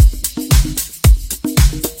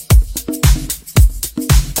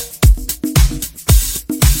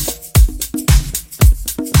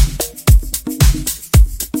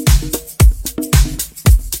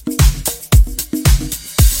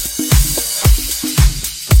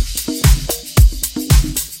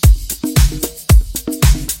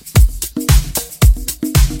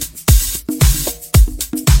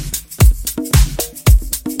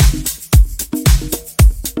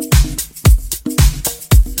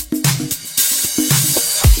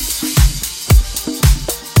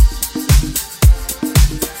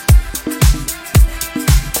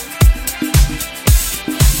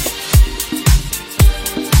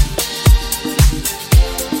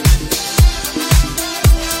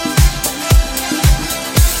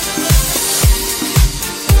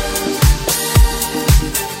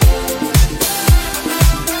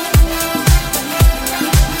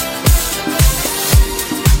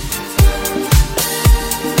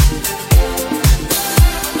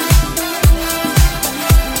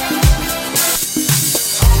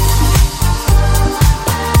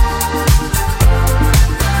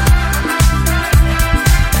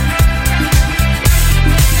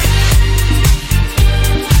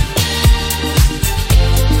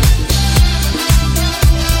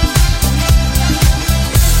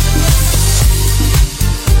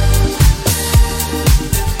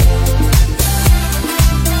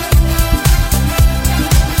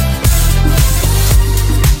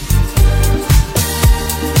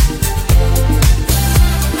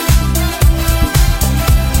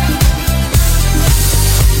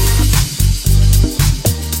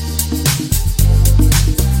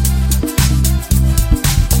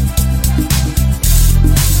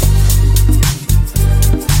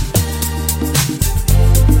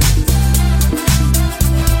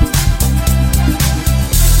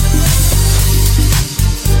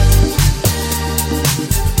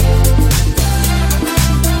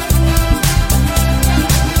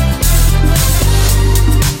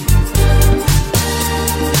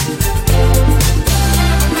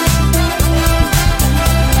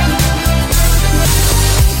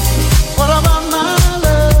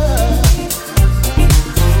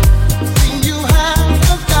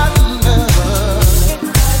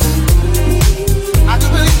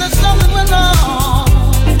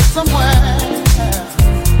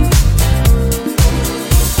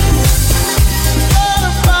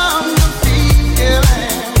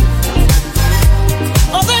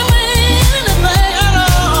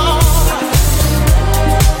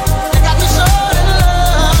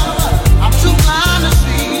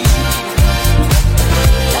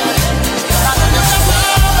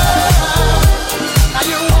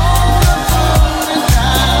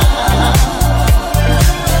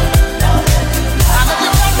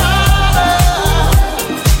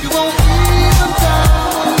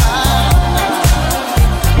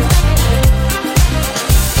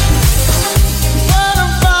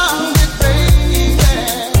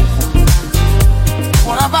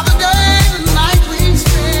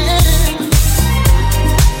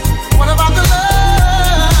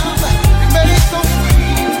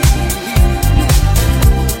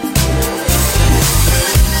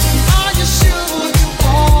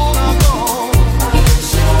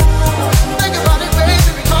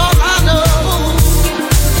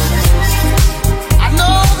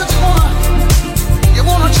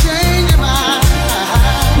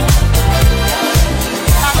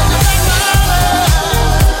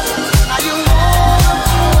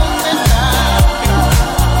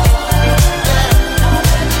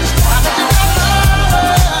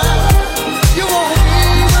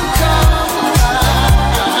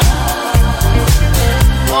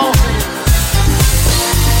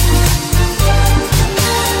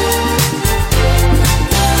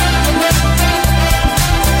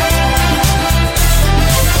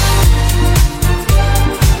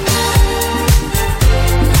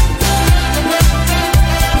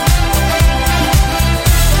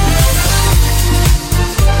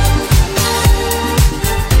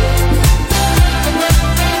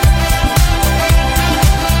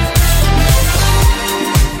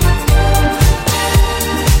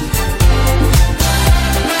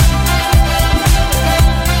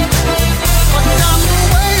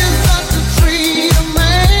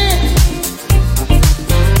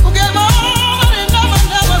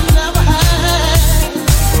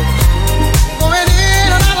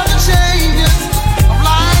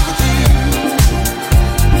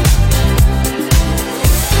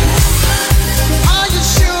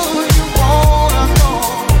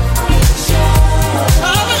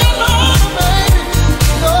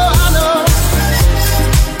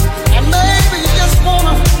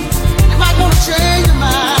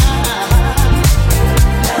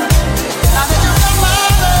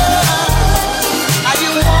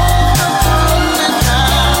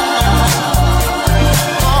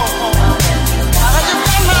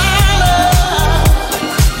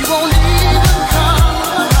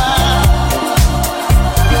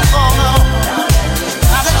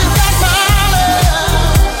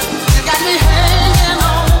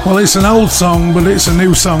 Well, it's an old song, but it's a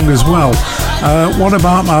new song as well. What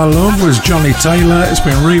About My Love was Johnny Taylor. It's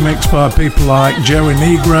been remixed by people like Joey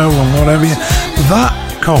Negro and whatever.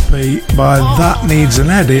 That copy by That Needs an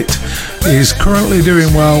Edit is currently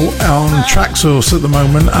doing well on Traxsource at the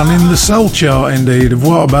moment and in the soul chart indeed of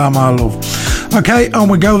What About My Love. Okay, on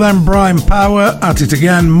we go then. Brian Power at it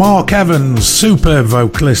again. Mark Evans, superb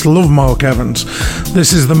vocalist, love Mark Evans.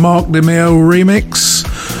 This is the Mark DeMeo remix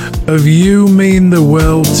of You Mean the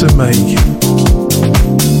World to Me.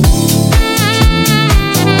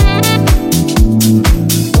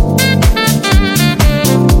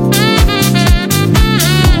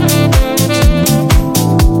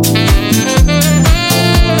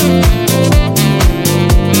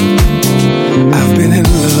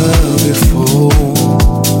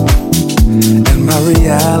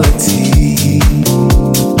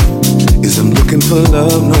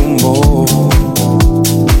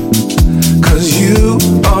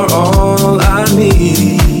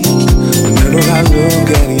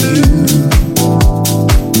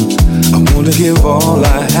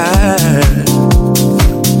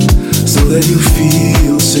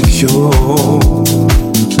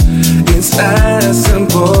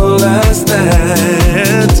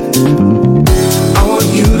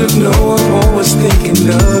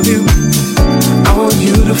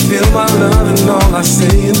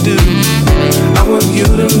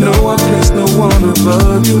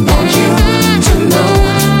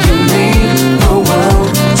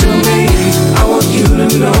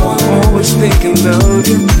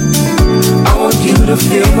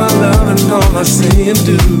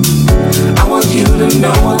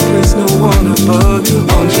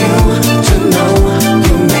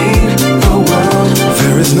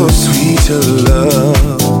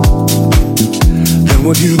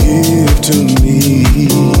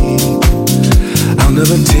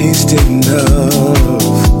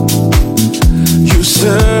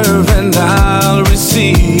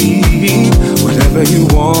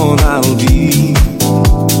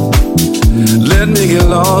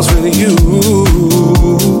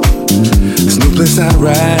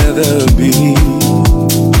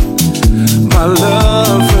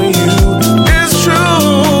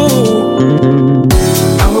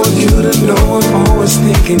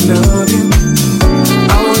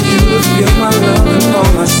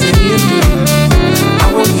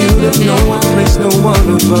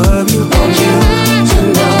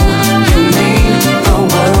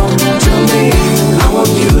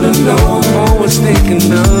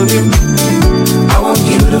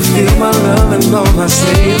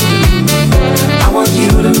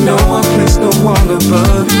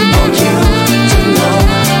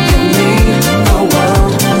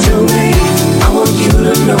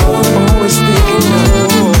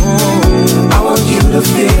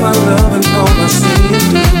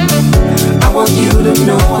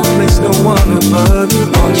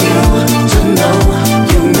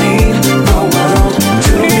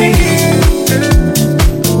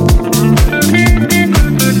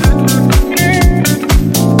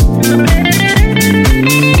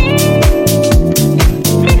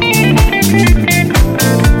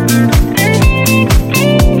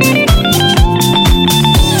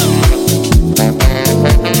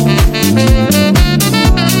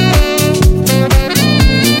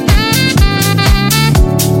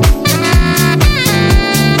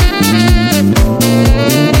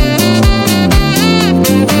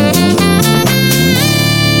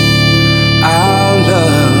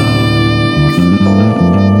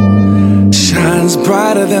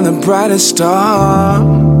 Brightest star,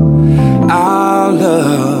 our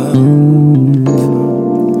love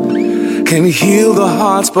can heal the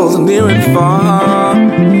hearts both near and far.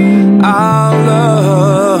 Our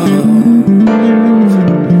love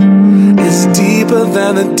is deeper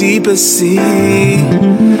than the deepest sea,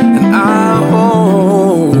 and our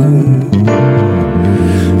home.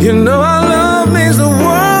 You know our love means the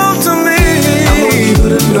world to me. I want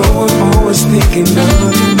you to know I'm always thinking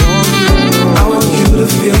of you. To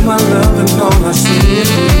feel my love and all I see.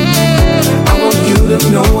 I want you to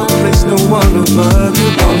know I place no one above you.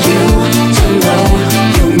 I want you to know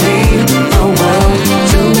you mean the world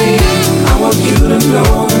to me. I want you to know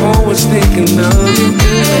I'm always thinking of you.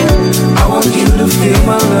 I want you to feel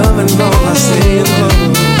my love and all I say is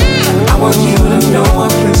love. I want you to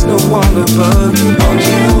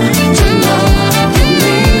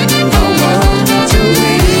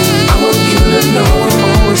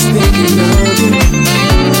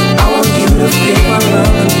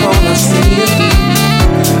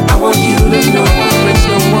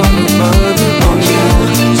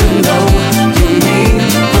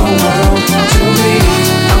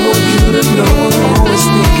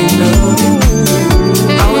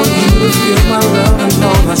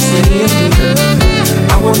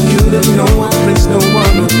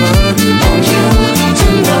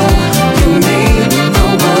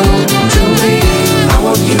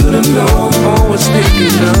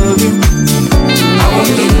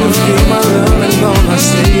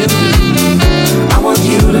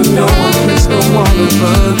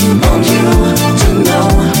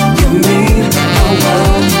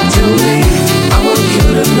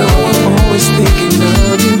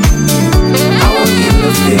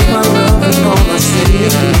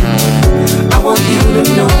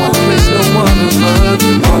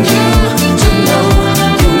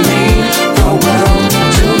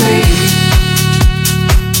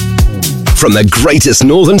From the greatest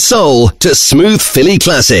Northern Soul to smooth Philly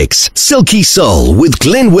classics. Silky Soul with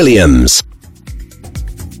Glyn Williams.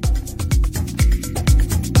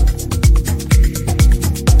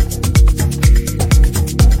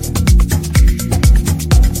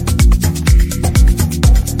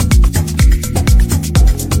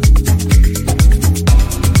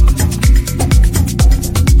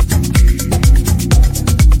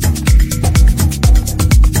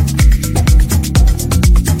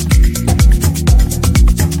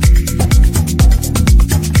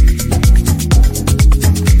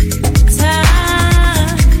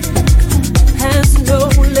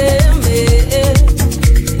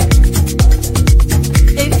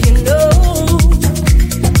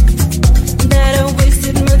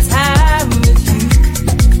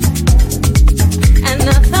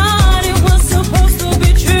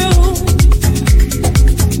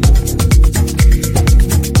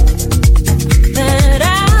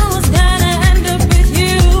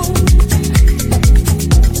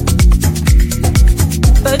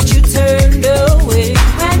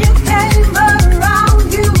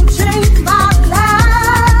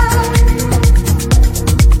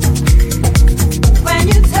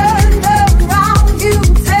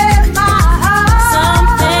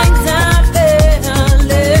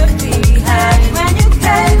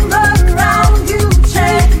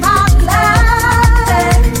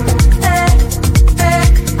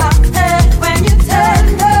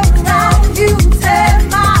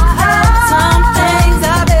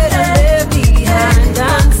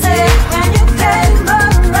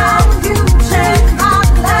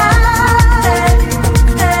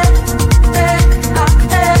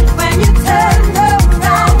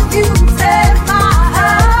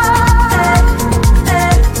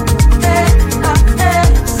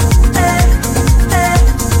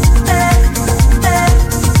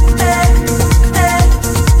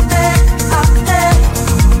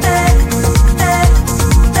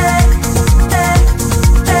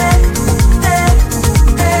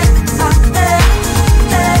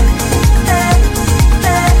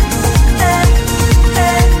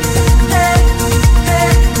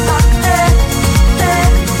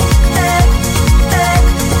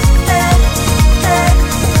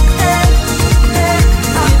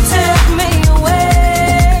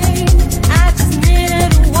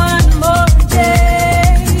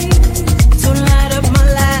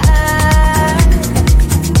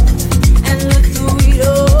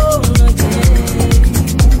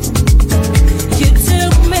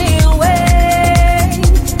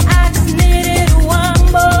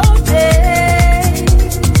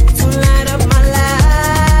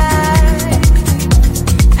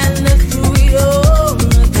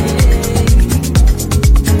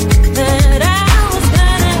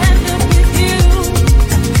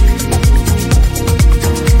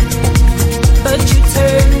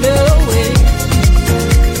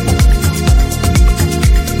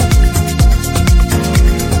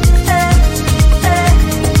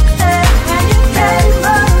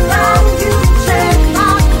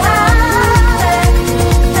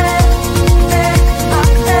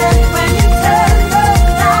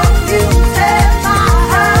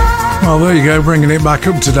 There you go, bringing it back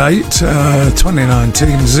up to date.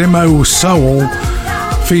 2019 Zimmo Soul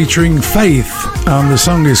featuring Faith, and the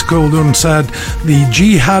song is called Unsaid, the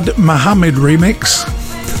Jihad Muhammad remix,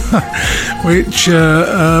 which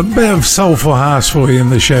a bit of soulful house for you in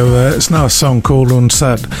the show there. It's now a song called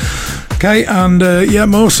Unsaid. Okay, and yeah,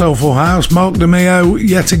 more soulful house. Mark DeMeo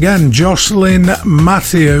yet again, Jocelyn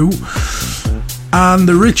Matthew, and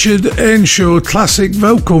the Richard Earnshaw classic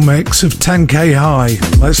vocal mix of 10K High.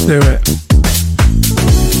 Let's do it.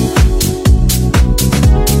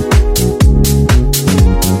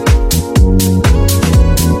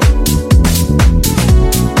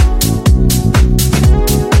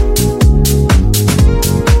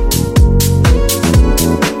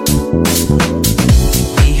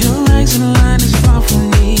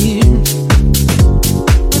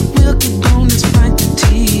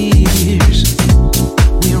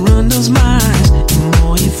 Run those miles, and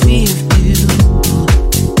more if we have to.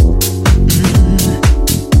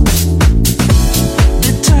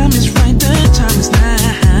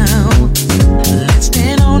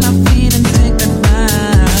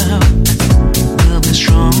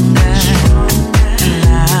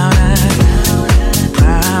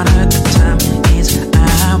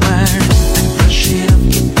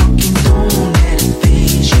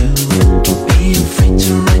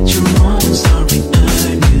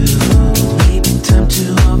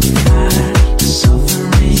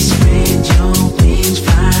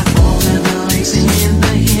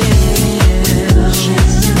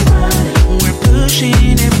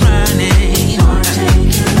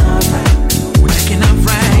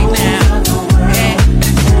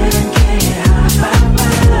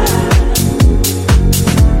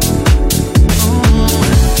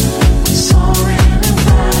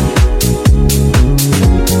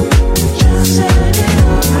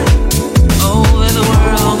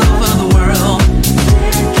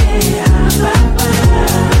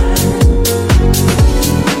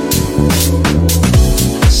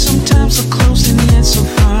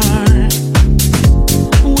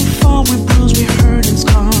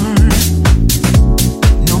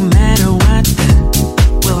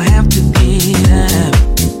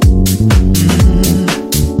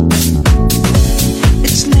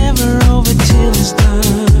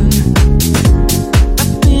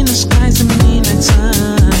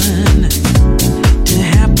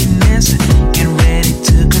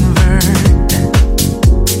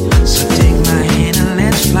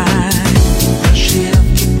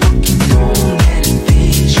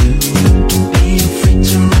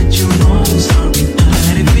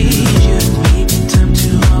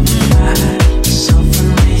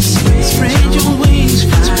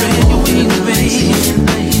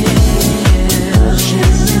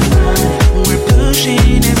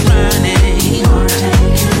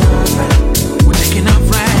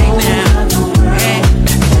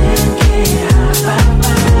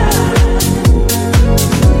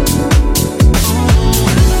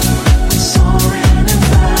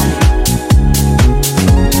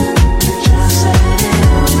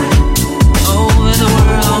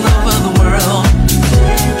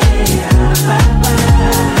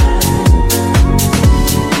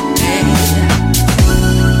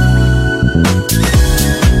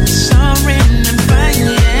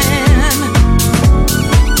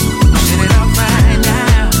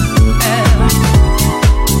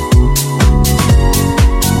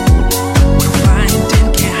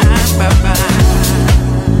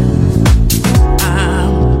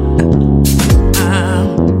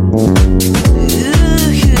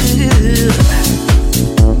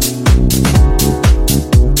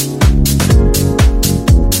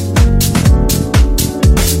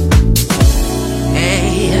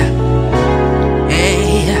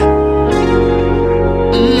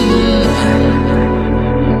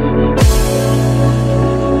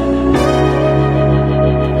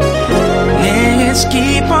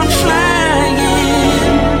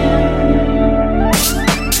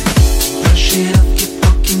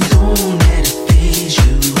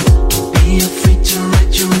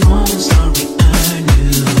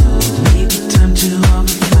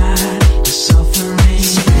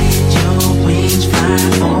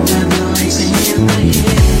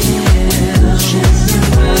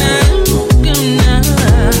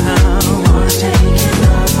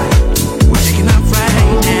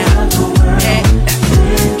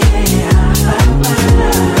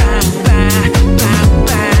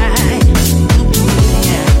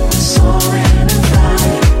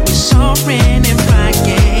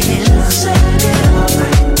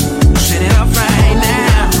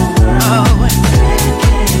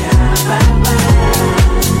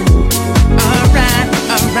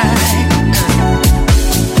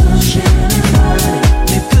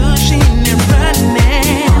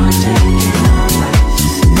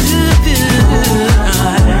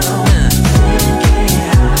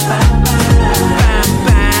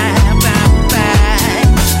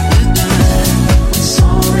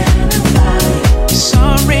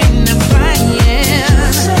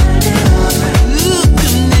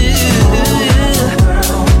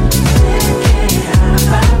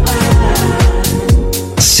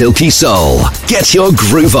 Silky Soul. Get your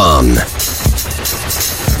groove on.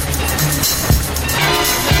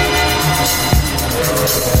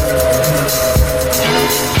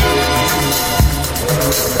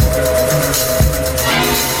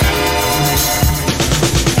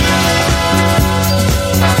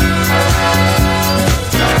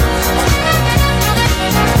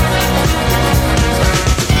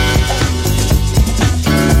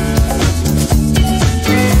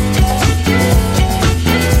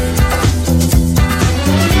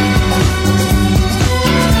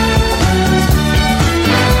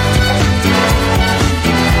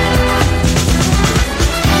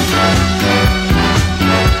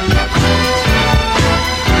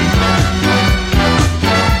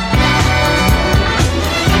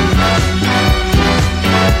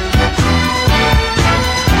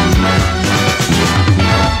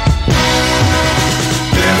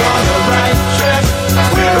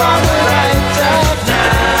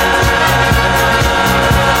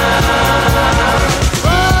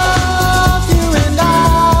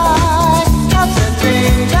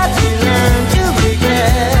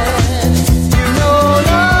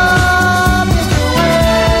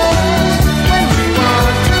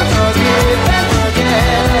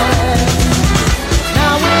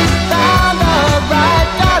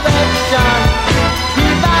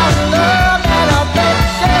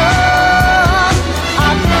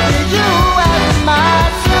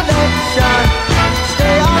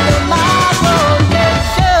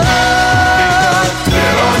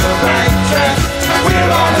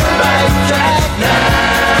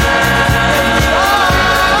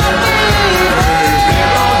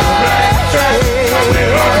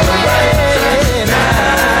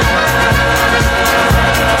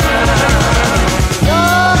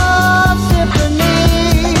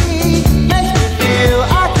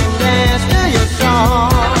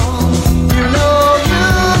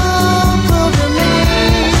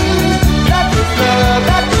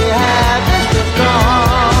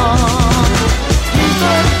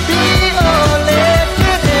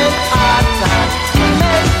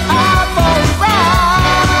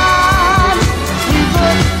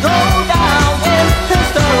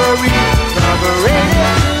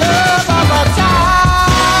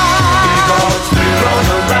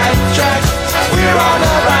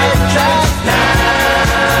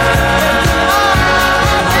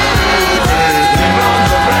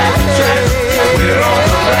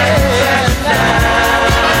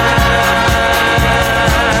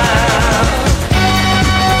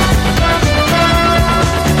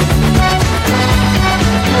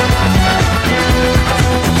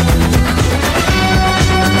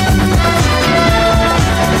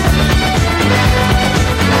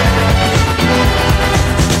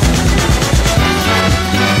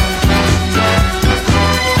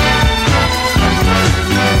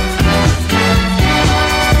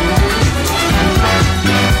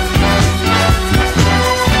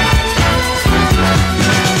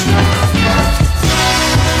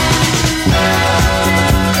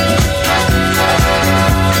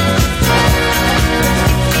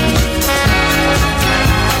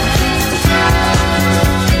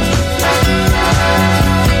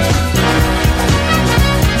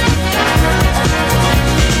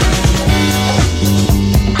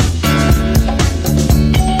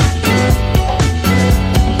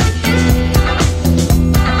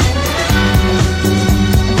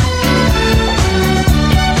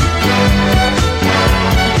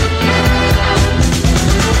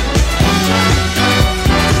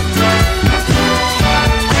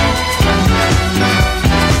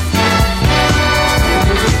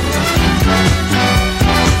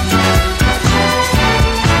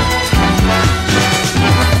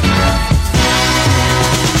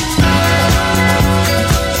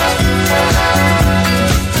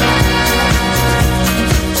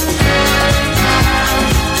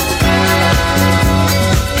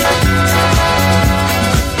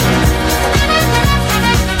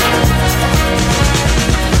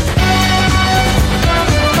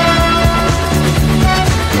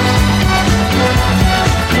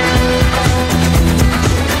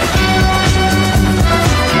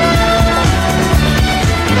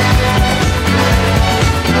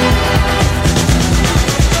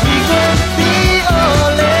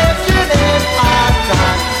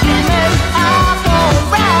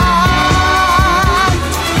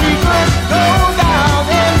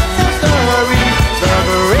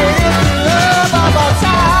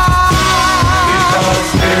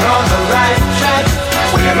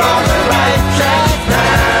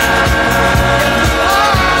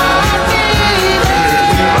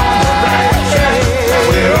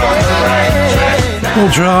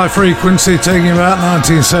 Ultra High Frequency, taking about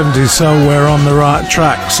 1970s soul. We're on the right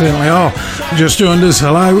track, certainly are. Just joined us,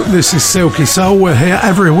 hello, this is Silky Soul. We're here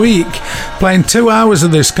every week playing 2 hours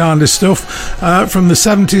of this kind of stuff from the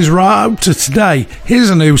 70s right up to today. Here's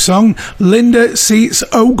a new song, Linda Seats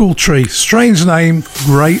Ogletree. Strange name,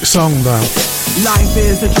 great song though. Life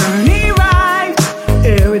is a journey ride,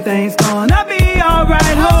 everything's gonna be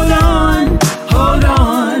alright. Hold on, hold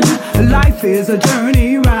on. Life is a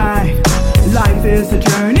journey ride. Life is a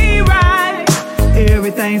journey ride.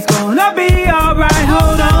 Everything's gonna be alright.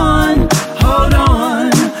 Hold on, hold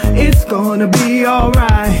on. It's gonna be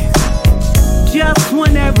alright. Just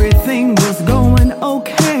when everything was going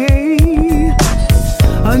okay,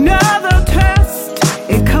 another test,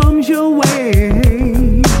 it comes your way.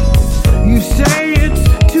 You say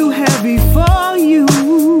it's too heavy for you,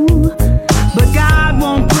 but God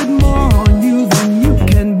won't put more on you than you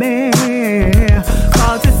can bear.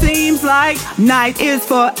 Cause it seems like night is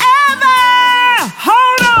forever.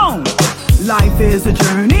 Hold on. Life is a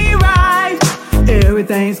journey ride.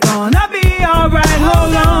 Everything's gonna be alright.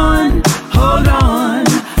 Hold on, hold on.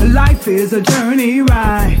 Life is a journey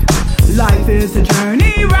ride. Life is a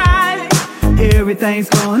journey ride. Everything's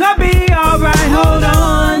gonna be alright. Hold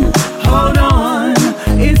on, hold on.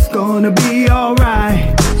 It's gonna be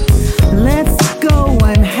alright. Let's go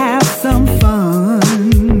and have some fun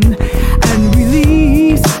and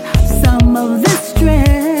release some of this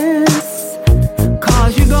stress.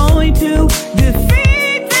 Cause you're going to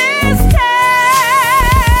defeat this test.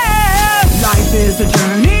 Life is a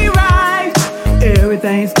journey ride.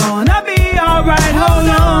 Everything's gonna be alright. Hold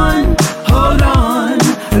on, hold on.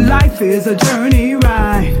 Life is a journey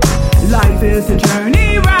ride. Life is a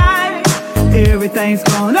journey ride. Everything's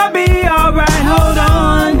gonna be alright. Hold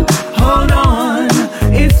on, hold on.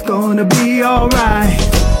 It's gonna be alright.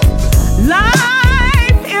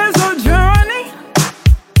 Life is a journey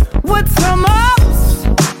with some ups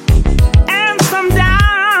and some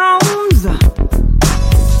downs.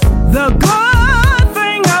 The good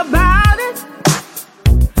thing about it,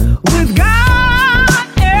 with God,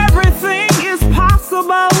 everything is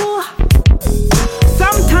possible.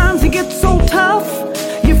 Sometimes it gets so tough,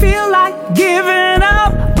 you feel like giving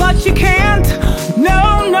up, but you can't.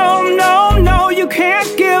 No, no, no, no, you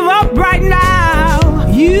can't give up right now.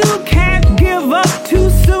 You can't give up too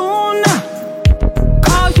soon.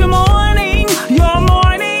 Cause your morning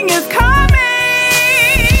is coming.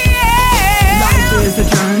 Life is a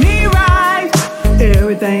journey ride.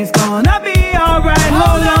 Everything's gonna be alright.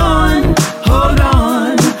 Hold on, hold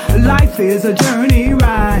on. Life is a journey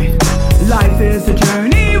ride. Life is a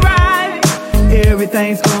journey ride.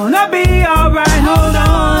 Everything's gonna be alright. Hold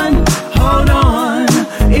on, hold on.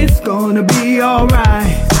 It's gonna be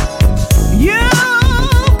alright. You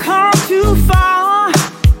come too far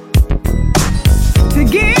to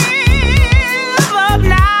give up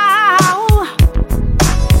now.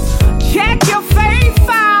 Check your faith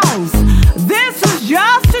files. This is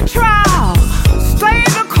just a trial. Stay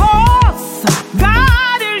the course.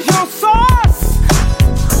 God is your source.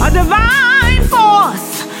 A divine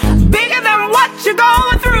force, bigger than what you're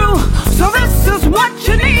going through. So this is what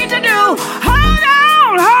you need to do. Hold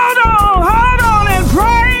on, hold on, hold on and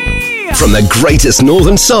pray. From the greatest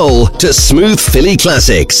Northern Soul to smooth Philly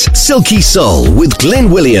classics, Silky Soul with Glenn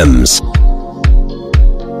Williams.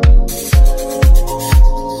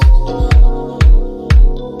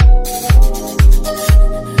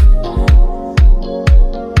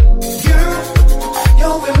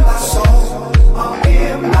 Got you in my soul.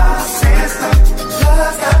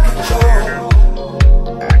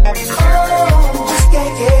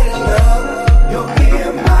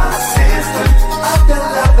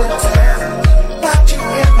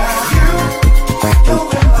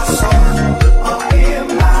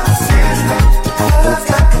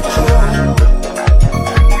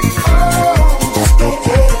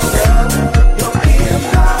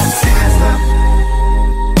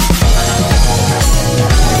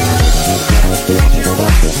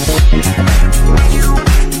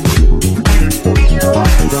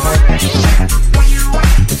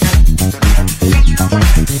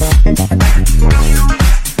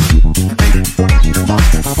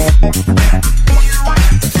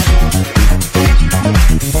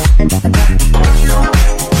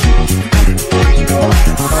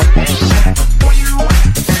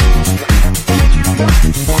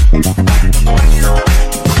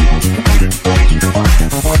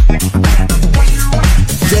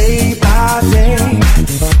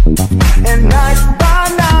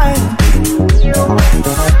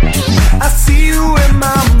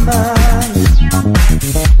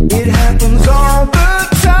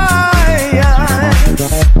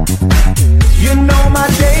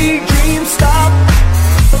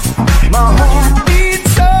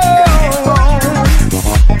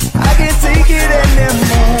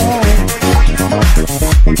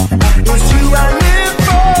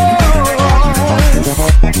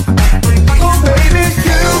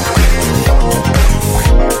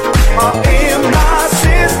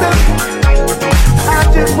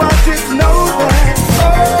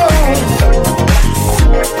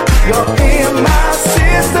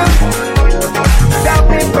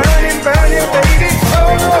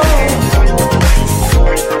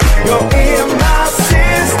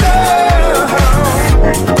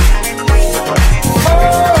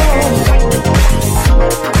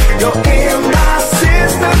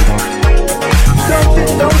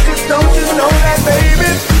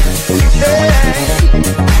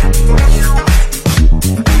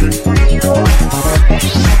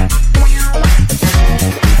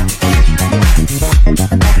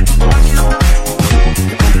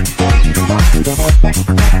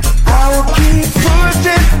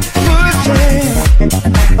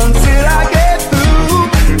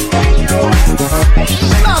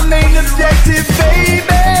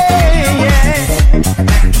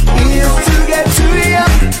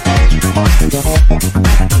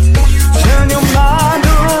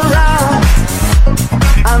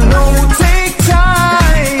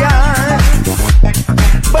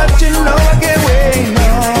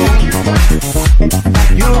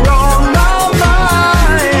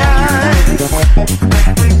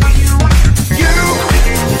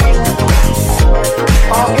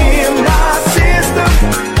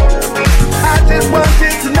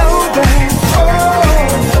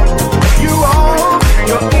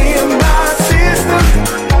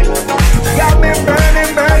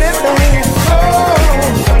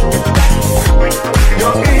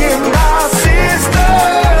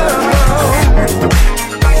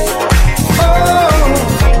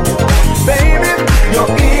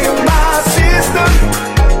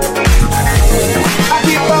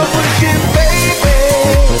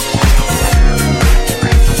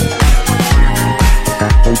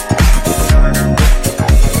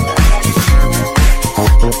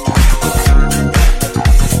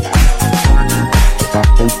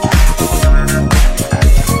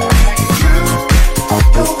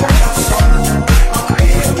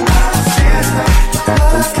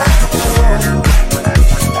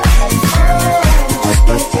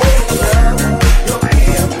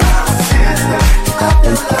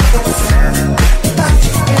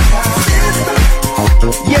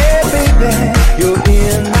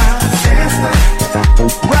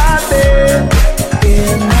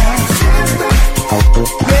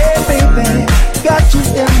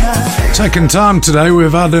 Second time today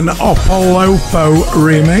we've had an Opolopo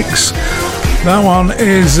remix. That one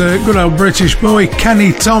is good old British boy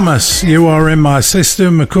Kenny Thomas, You Are In My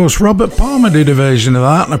System. Of course, Robert Palmer did a version of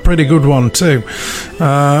that, and a pretty good one too,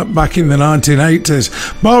 back in the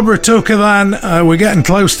 1980s. Barbara Tucker then, we're getting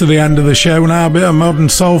close to the end of the show now, a bit of modern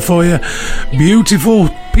soul for you. Beautiful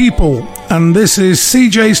People, and this is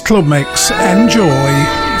CJ's Club Mix.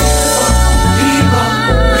 Enjoy.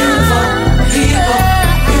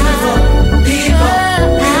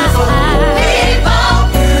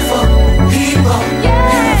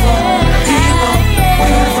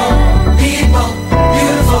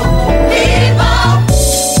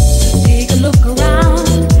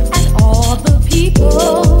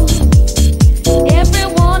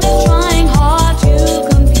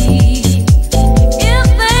 If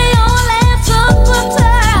they only took the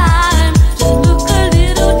time to look a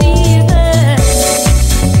little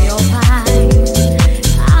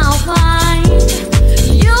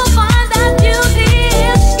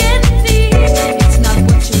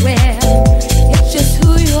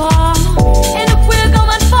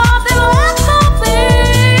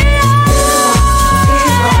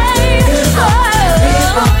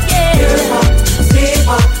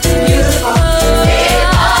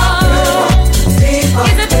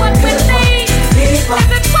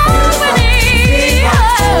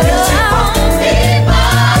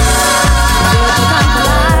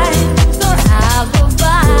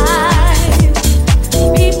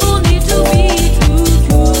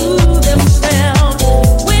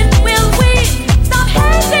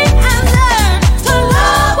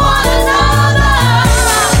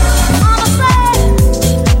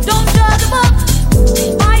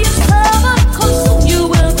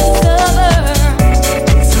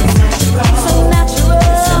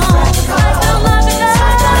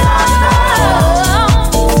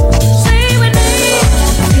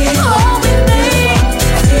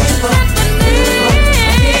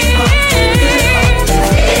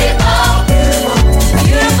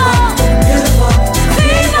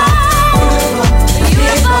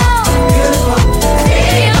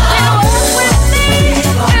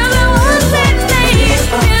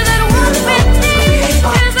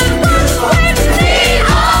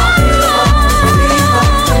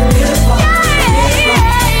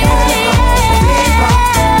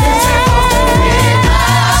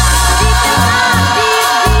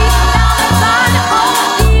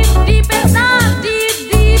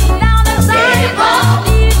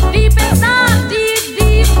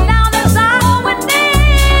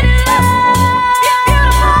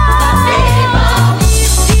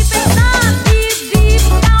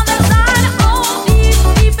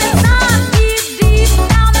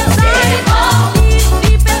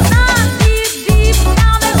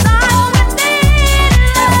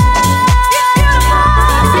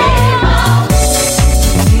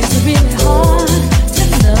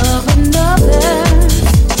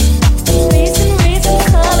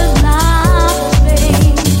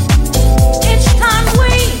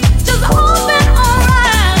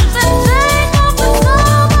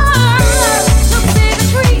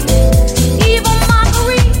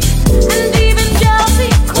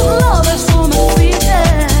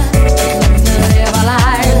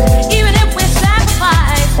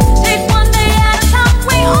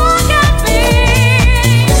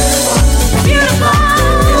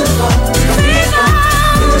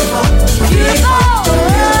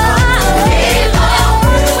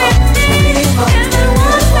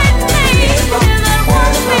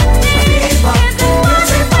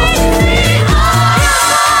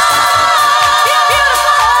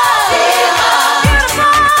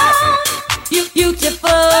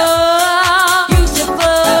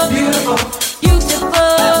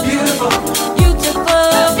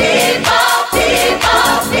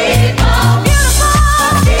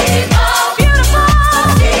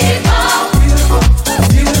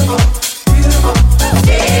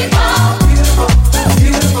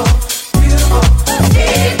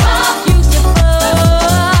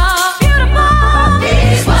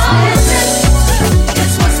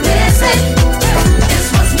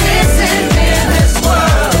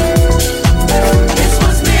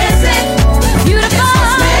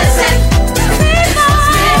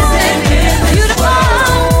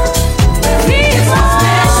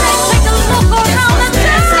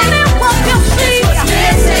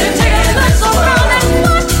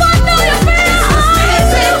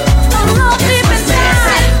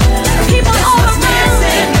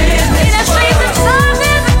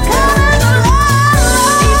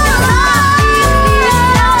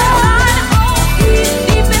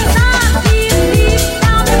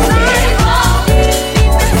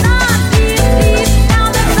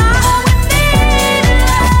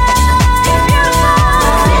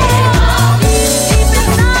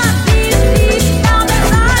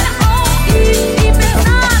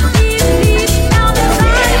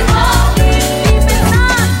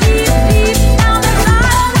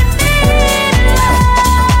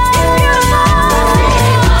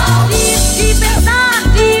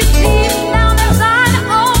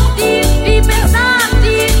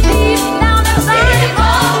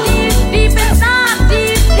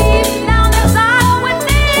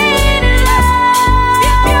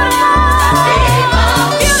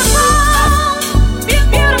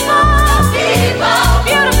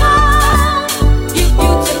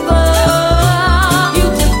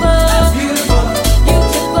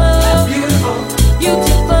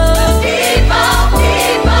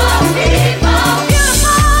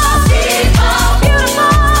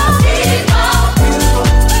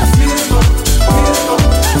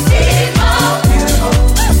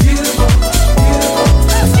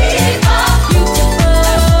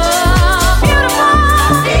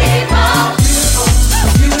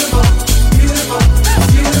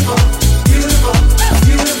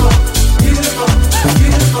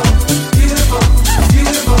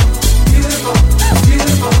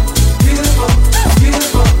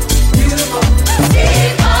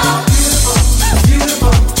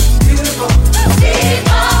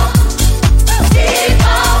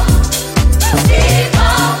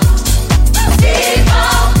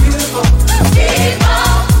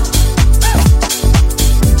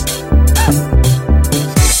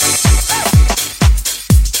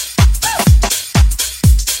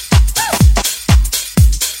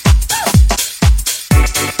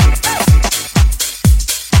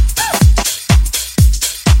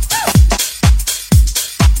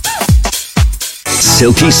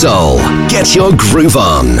Silky Soul. Get your groove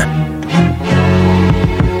on.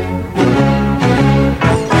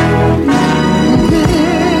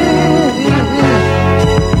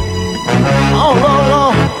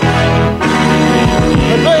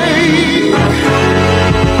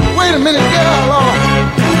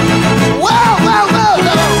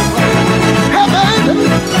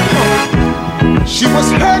 She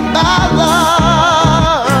was hurt by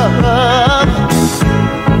love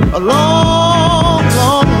a long,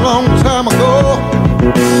 long, long time ago.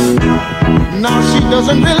 Now she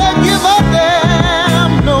doesn't really give a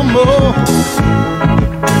damn no more.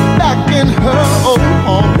 Back in her old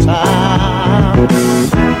hometown,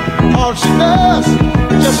 all she does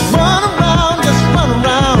is just run around,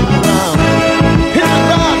 around. Hit the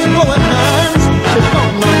dots, blowing nines. She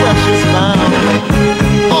don't know where she's found.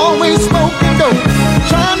 Always smoking dope,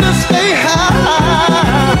 trying to stay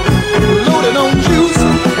high. Loaded on juice,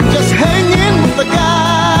 just hanging with the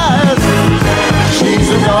guys. She's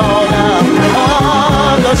a dog out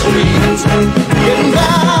on the streets, getting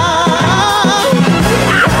down.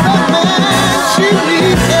 The man she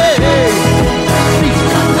needs, hey. She's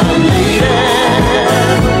got my lady,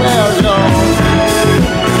 well, y'all.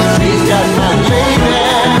 She's got my lady,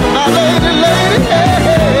 lady,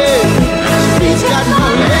 hey. She's got my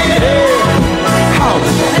lady.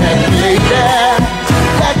 How's that lady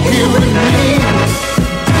back here with me?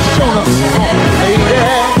 Show up, lady,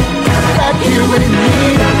 back here with me.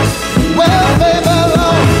 Well, baby,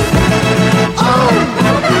 oh,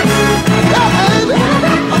 yeah, baby,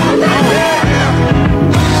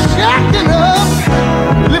 shacking up,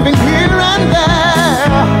 living here and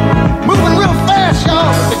there, moving real fast,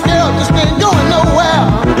 y'all. The girl just ain't going nowhere.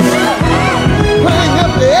 Playing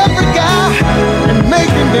up to every guy and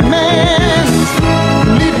making demands,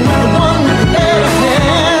 leaving with the one with the better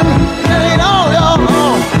hand. That ain't all, y'all.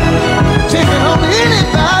 Taking on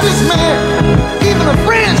anybody's man, even a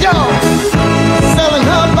friend, y'all. Selling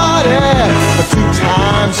her body for 2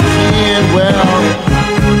 times 10. Well,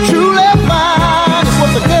 truly fine is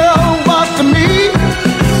what the girl was to me.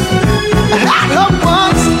 I had her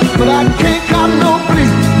once, but I can't cop no plea.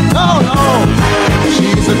 No, no,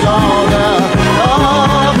 she's a daughter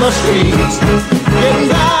of the streets, getting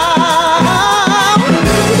down.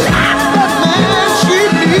 That man she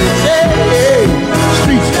needs, hey.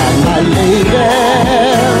 Streets got my lady,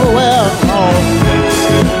 well, oh.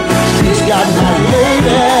 Streets got my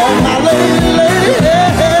lady,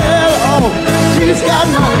 oh. She's got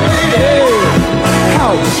my lady.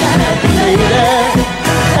 How's that lady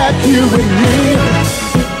back here with me?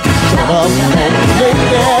 Shut up, that lady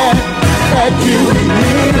back here with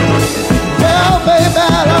me. Well, baby,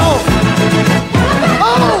 oh,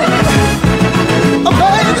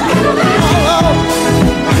 baby, oh,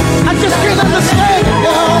 I just can't understand it,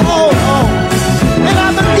 girl, and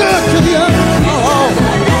I've been good to you,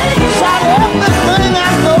 tried everything I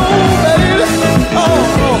know, baby,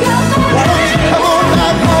 why don't you come on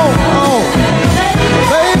back home,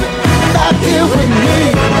 baby, back here with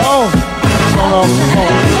me, come on,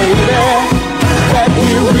 baby, back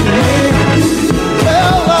here with me.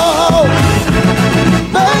 Well,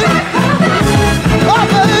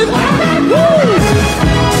 baby, woo!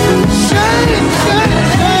 Shame,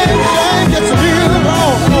 gets a real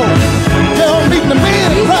wrong. Girl meeting the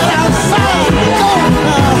men right outside. Go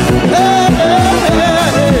now, hey,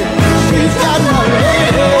 she's got my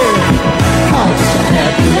lady. How's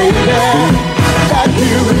that lady back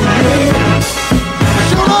here with me?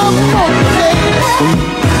 Shoot up, lady,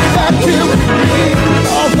 back here with me.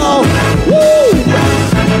 Oh no, woo!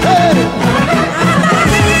 Hey,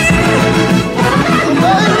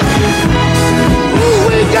 ooh,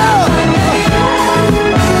 we go.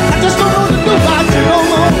 I just don't know what to do about you no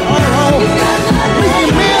more. Leave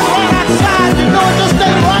your men right outside, you know, just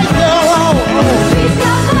stay right there.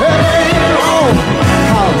 Hey,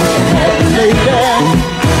 how's that lady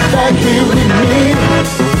back here with me?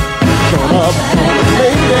 Shut up,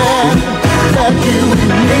 lady, back here with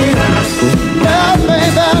me. Yeah,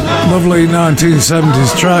 baby. Lovely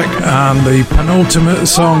 1970s track and the penultimate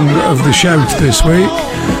song of the show this week.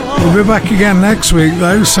 We'll be back again next week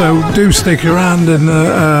though, so do stick around and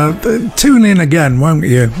tune in again, won't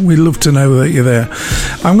you? We'd love to know that you're there.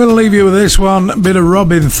 I'm going to leave you with this one, a bit of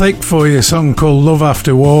Robin Thicke for you, a song called Love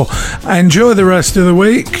After War. Enjoy the rest of the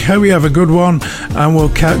week, hope you have a good one, and we'll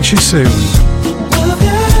catch you soon.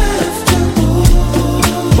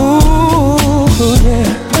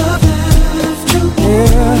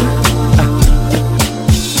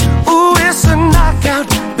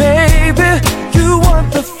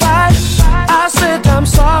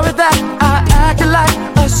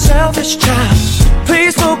 Child,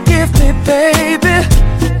 please forgive me, baby.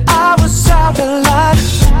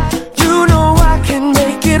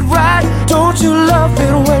 right. Don't you love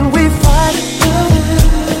it when we fight?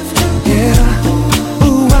 Yeah.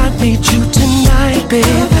 Ooh, I need you tonight,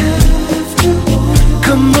 baby.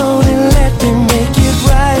 Come on and let me make it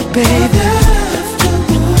right, baby.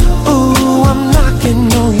 Ooh, I'm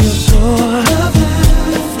knocking on your door.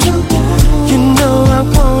 You know I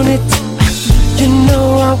want it. You know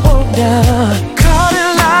I want that. Caught in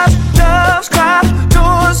lies, doves cry,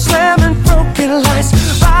 doors slamming, broken lights,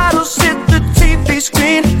 bottles hit the TV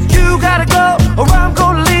screen. You gotta go or I'm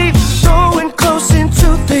gonna leave. Going close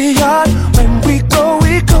into the yard. When we go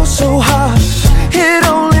so hard. It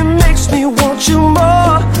only makes me want you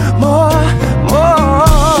more, more,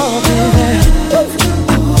 more, baby.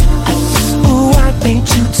 Ooh, I need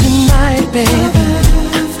you tonight, baby.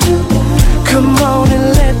 Come on and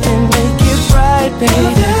let me make it right,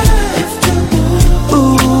 baby.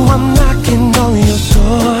 Ooh, I'm knocking on your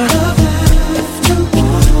door.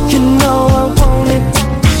 You know I want it.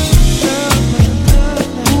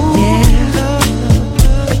 Yeah.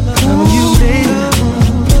 From you, baby.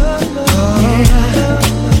 Yeah.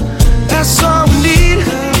 That's all we need.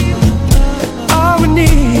 All we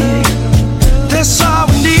need. That's all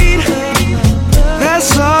we need.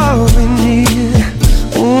 That's all we need.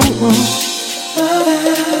 Ooh.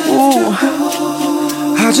 Ooh.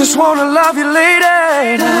 I just wanna love you, lady.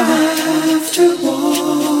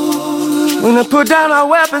 When I put down our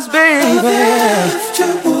weapons, baby.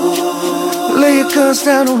 Lay your guns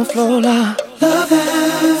down on the floor, love.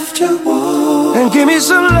 And give me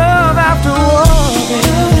some love after war,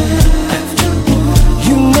 baby.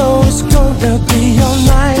 You know it's gonna be all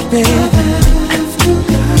night, baby.